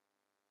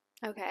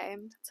 Okay.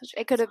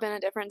 It could have been a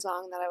different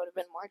song that I would have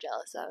been more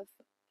jealous of.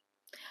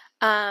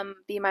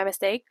 Be My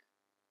Mistake.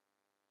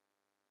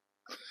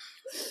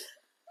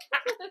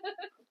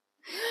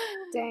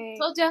 Dang.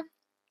 Told ya.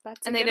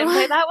 And they didn't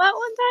play that well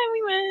one time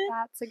we went.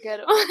 That's a good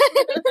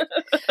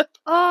one.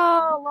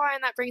 Oh, Lauren,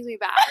 that brings me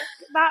back.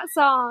 That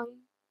song.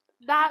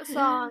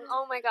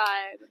 Oh my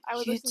god.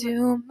 You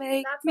do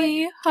make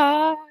me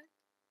hard,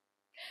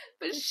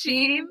 but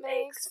she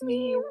makes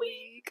me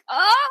weak.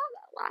 Oh,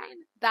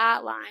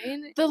 that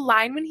line. The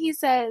line when he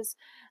says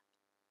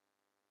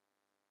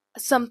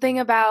something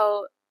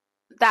about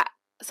the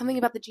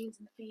jeans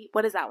and the feet.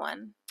 What is that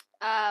one?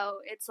 Oh,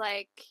 it's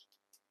like,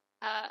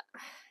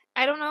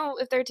 I don't know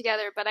if they're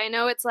together, but I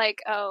know it's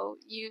like, oh,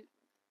 you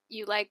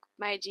like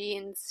my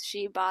jeans,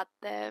 she bought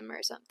them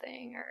or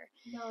something, or...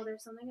 No,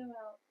 there's something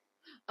about...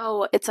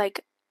 Oh, it's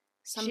like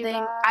something,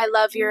 I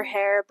love your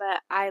hair,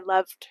 but I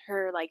loved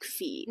her, like,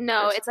 feet.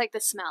 No, it's like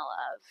the smell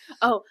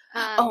of...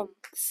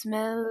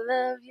 Smell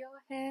of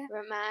your hair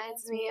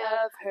reminds me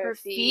of her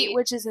feet.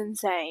 Which is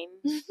insane.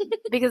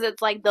 Because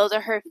it's like, those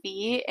are her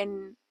feet,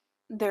 and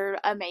they're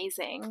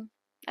amazing.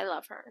 I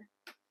love her.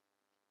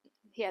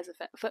 He has a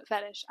foot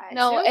fetish.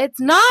 No, it's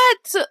not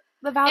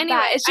about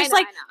that. It's just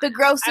the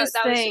grossest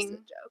thing. That was just a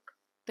joke.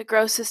 The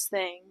grossest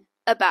thing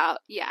about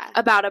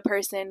a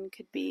person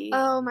could be.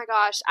 Oh my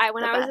gosh!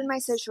 When I was in my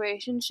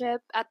situationship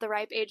at the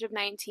ripe age of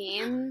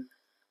 19,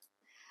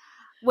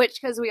 which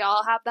because we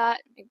all have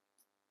that,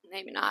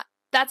 maybe not.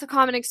 That's a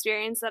common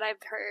experience that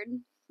I've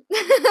heard.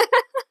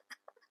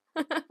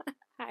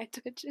 Hi,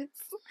 Twitches.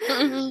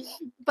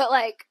 But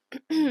like,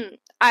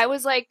 I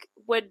was like,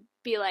 would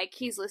be like,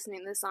 he's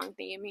listening to this song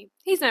thinking me.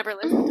 He's never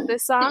listened to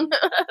this song.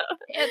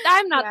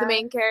 I'm not the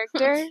main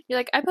character. You're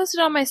like, I posted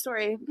on my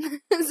story.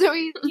 So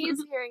he's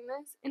hearing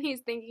this and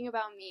he's thinking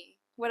about me,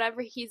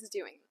 whatever he's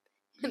doing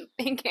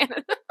in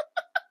Canada.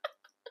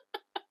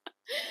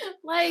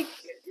 Like,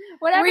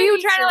 whatever. Were you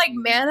trying to like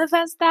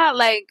manifest that?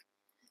 Like,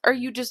 or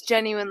you just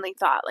genuinely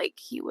thought like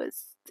he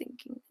was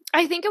thinking?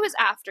 I think it was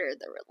after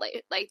the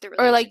relationship.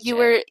 Or like you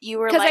were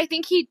because like, I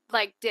think he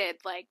like did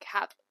like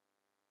have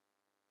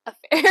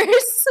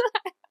affairs.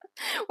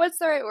 What's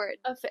the right word?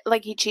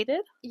 Like he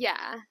cheated?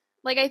 Yeah.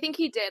 Like I think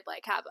he did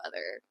like have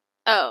other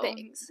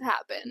things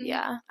happen.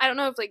 Yeah. I don't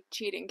know if like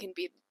cheating can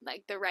be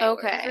like the right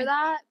word for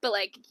that, but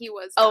like he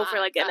was for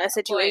like in a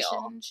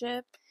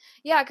situationship.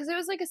 Yeah, because it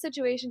was like a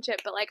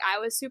situationship, but like I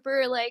was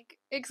super like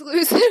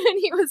exclusive and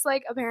he was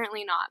like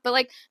apparently not, but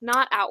like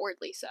not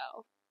outwardly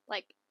so,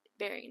 like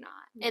very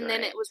not. And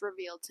then it was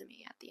revealed to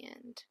me at the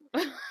end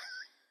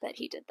that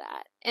he did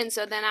that, and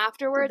so then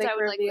afterwards I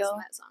would like listen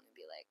to that song and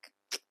be like,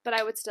 but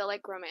I would still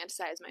like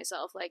romanticize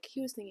myself, like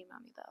he was thinking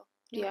about me though.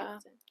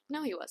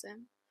 No, he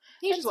wasn't.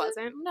 He just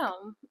wasn't.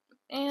 No,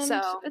 and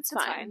so it's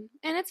fine.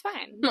 And it's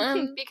fine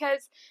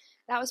because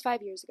that was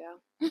 5 years ago.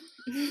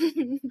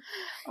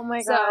 Oh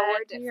my god,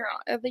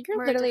 I think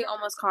you're literally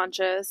almost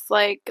conscious.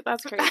 Like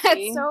that's crazy.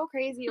 That's so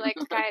crazy. Like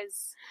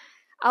guys,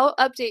 I'll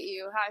update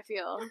you how I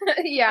feel.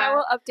 Yeah, I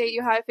will update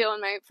you how I feel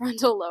when my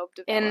frontal lobe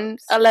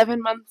develops. In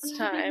 11 months'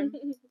 time.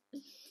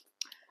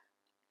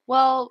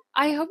 Well,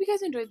 I hope you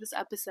guys enjoyed this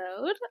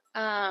episode.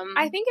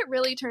 I think it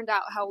really turned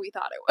out how we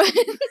thought it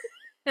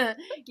would.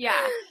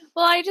 Yeah.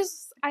 Well, I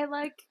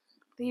like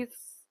these.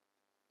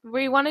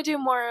 We want to do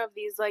more of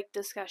these like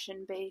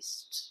discussion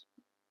based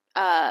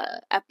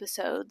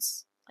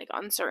episodes like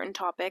on certain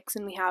topics,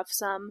 and we have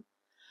some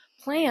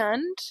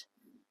planned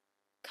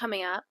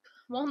coming up.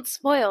 Won't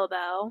spoil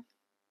though.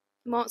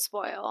 Won't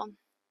spoil.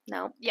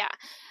 No. Yeah.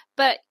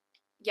 But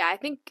yeah, I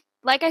think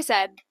like I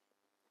said,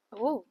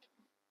 oh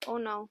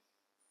no.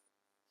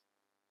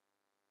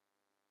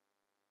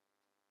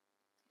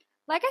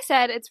 Like I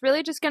said, it's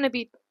really just going to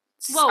be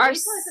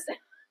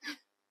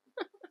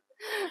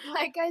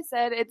like I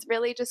said, it's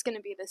really just going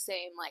to be the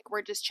same. Like,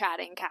 we're just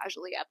chatting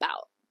casually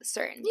about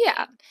certain thing.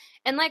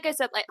 And like I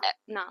said, like,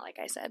 not like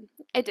I said.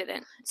 I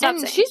didn't.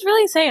 And she's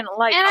really saying,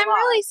 like, and I'm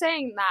really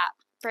saying that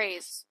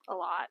phrase a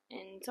lot,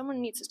 and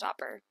someone needs to stop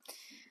her.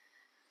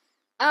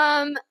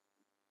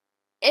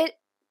 It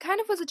kind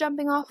of was a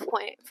jumping off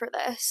point for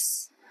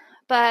this,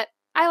 but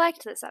I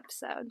liked this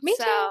episode. Me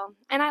too.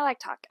 And I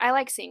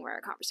like seeing where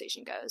our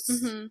conversation goes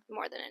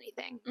more than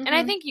anything. Mm-hmm. And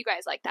I think you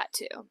guys like that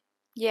too.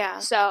 Yeah.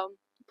 So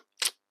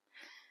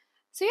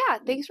yeah,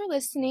 thanks for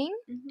listening,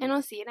 and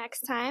we'll see you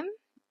next time.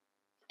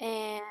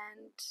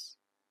 And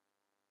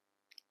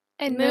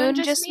Moon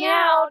just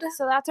meowed.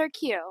 So that's our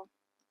cue.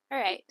 All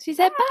right. She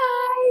said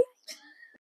bye.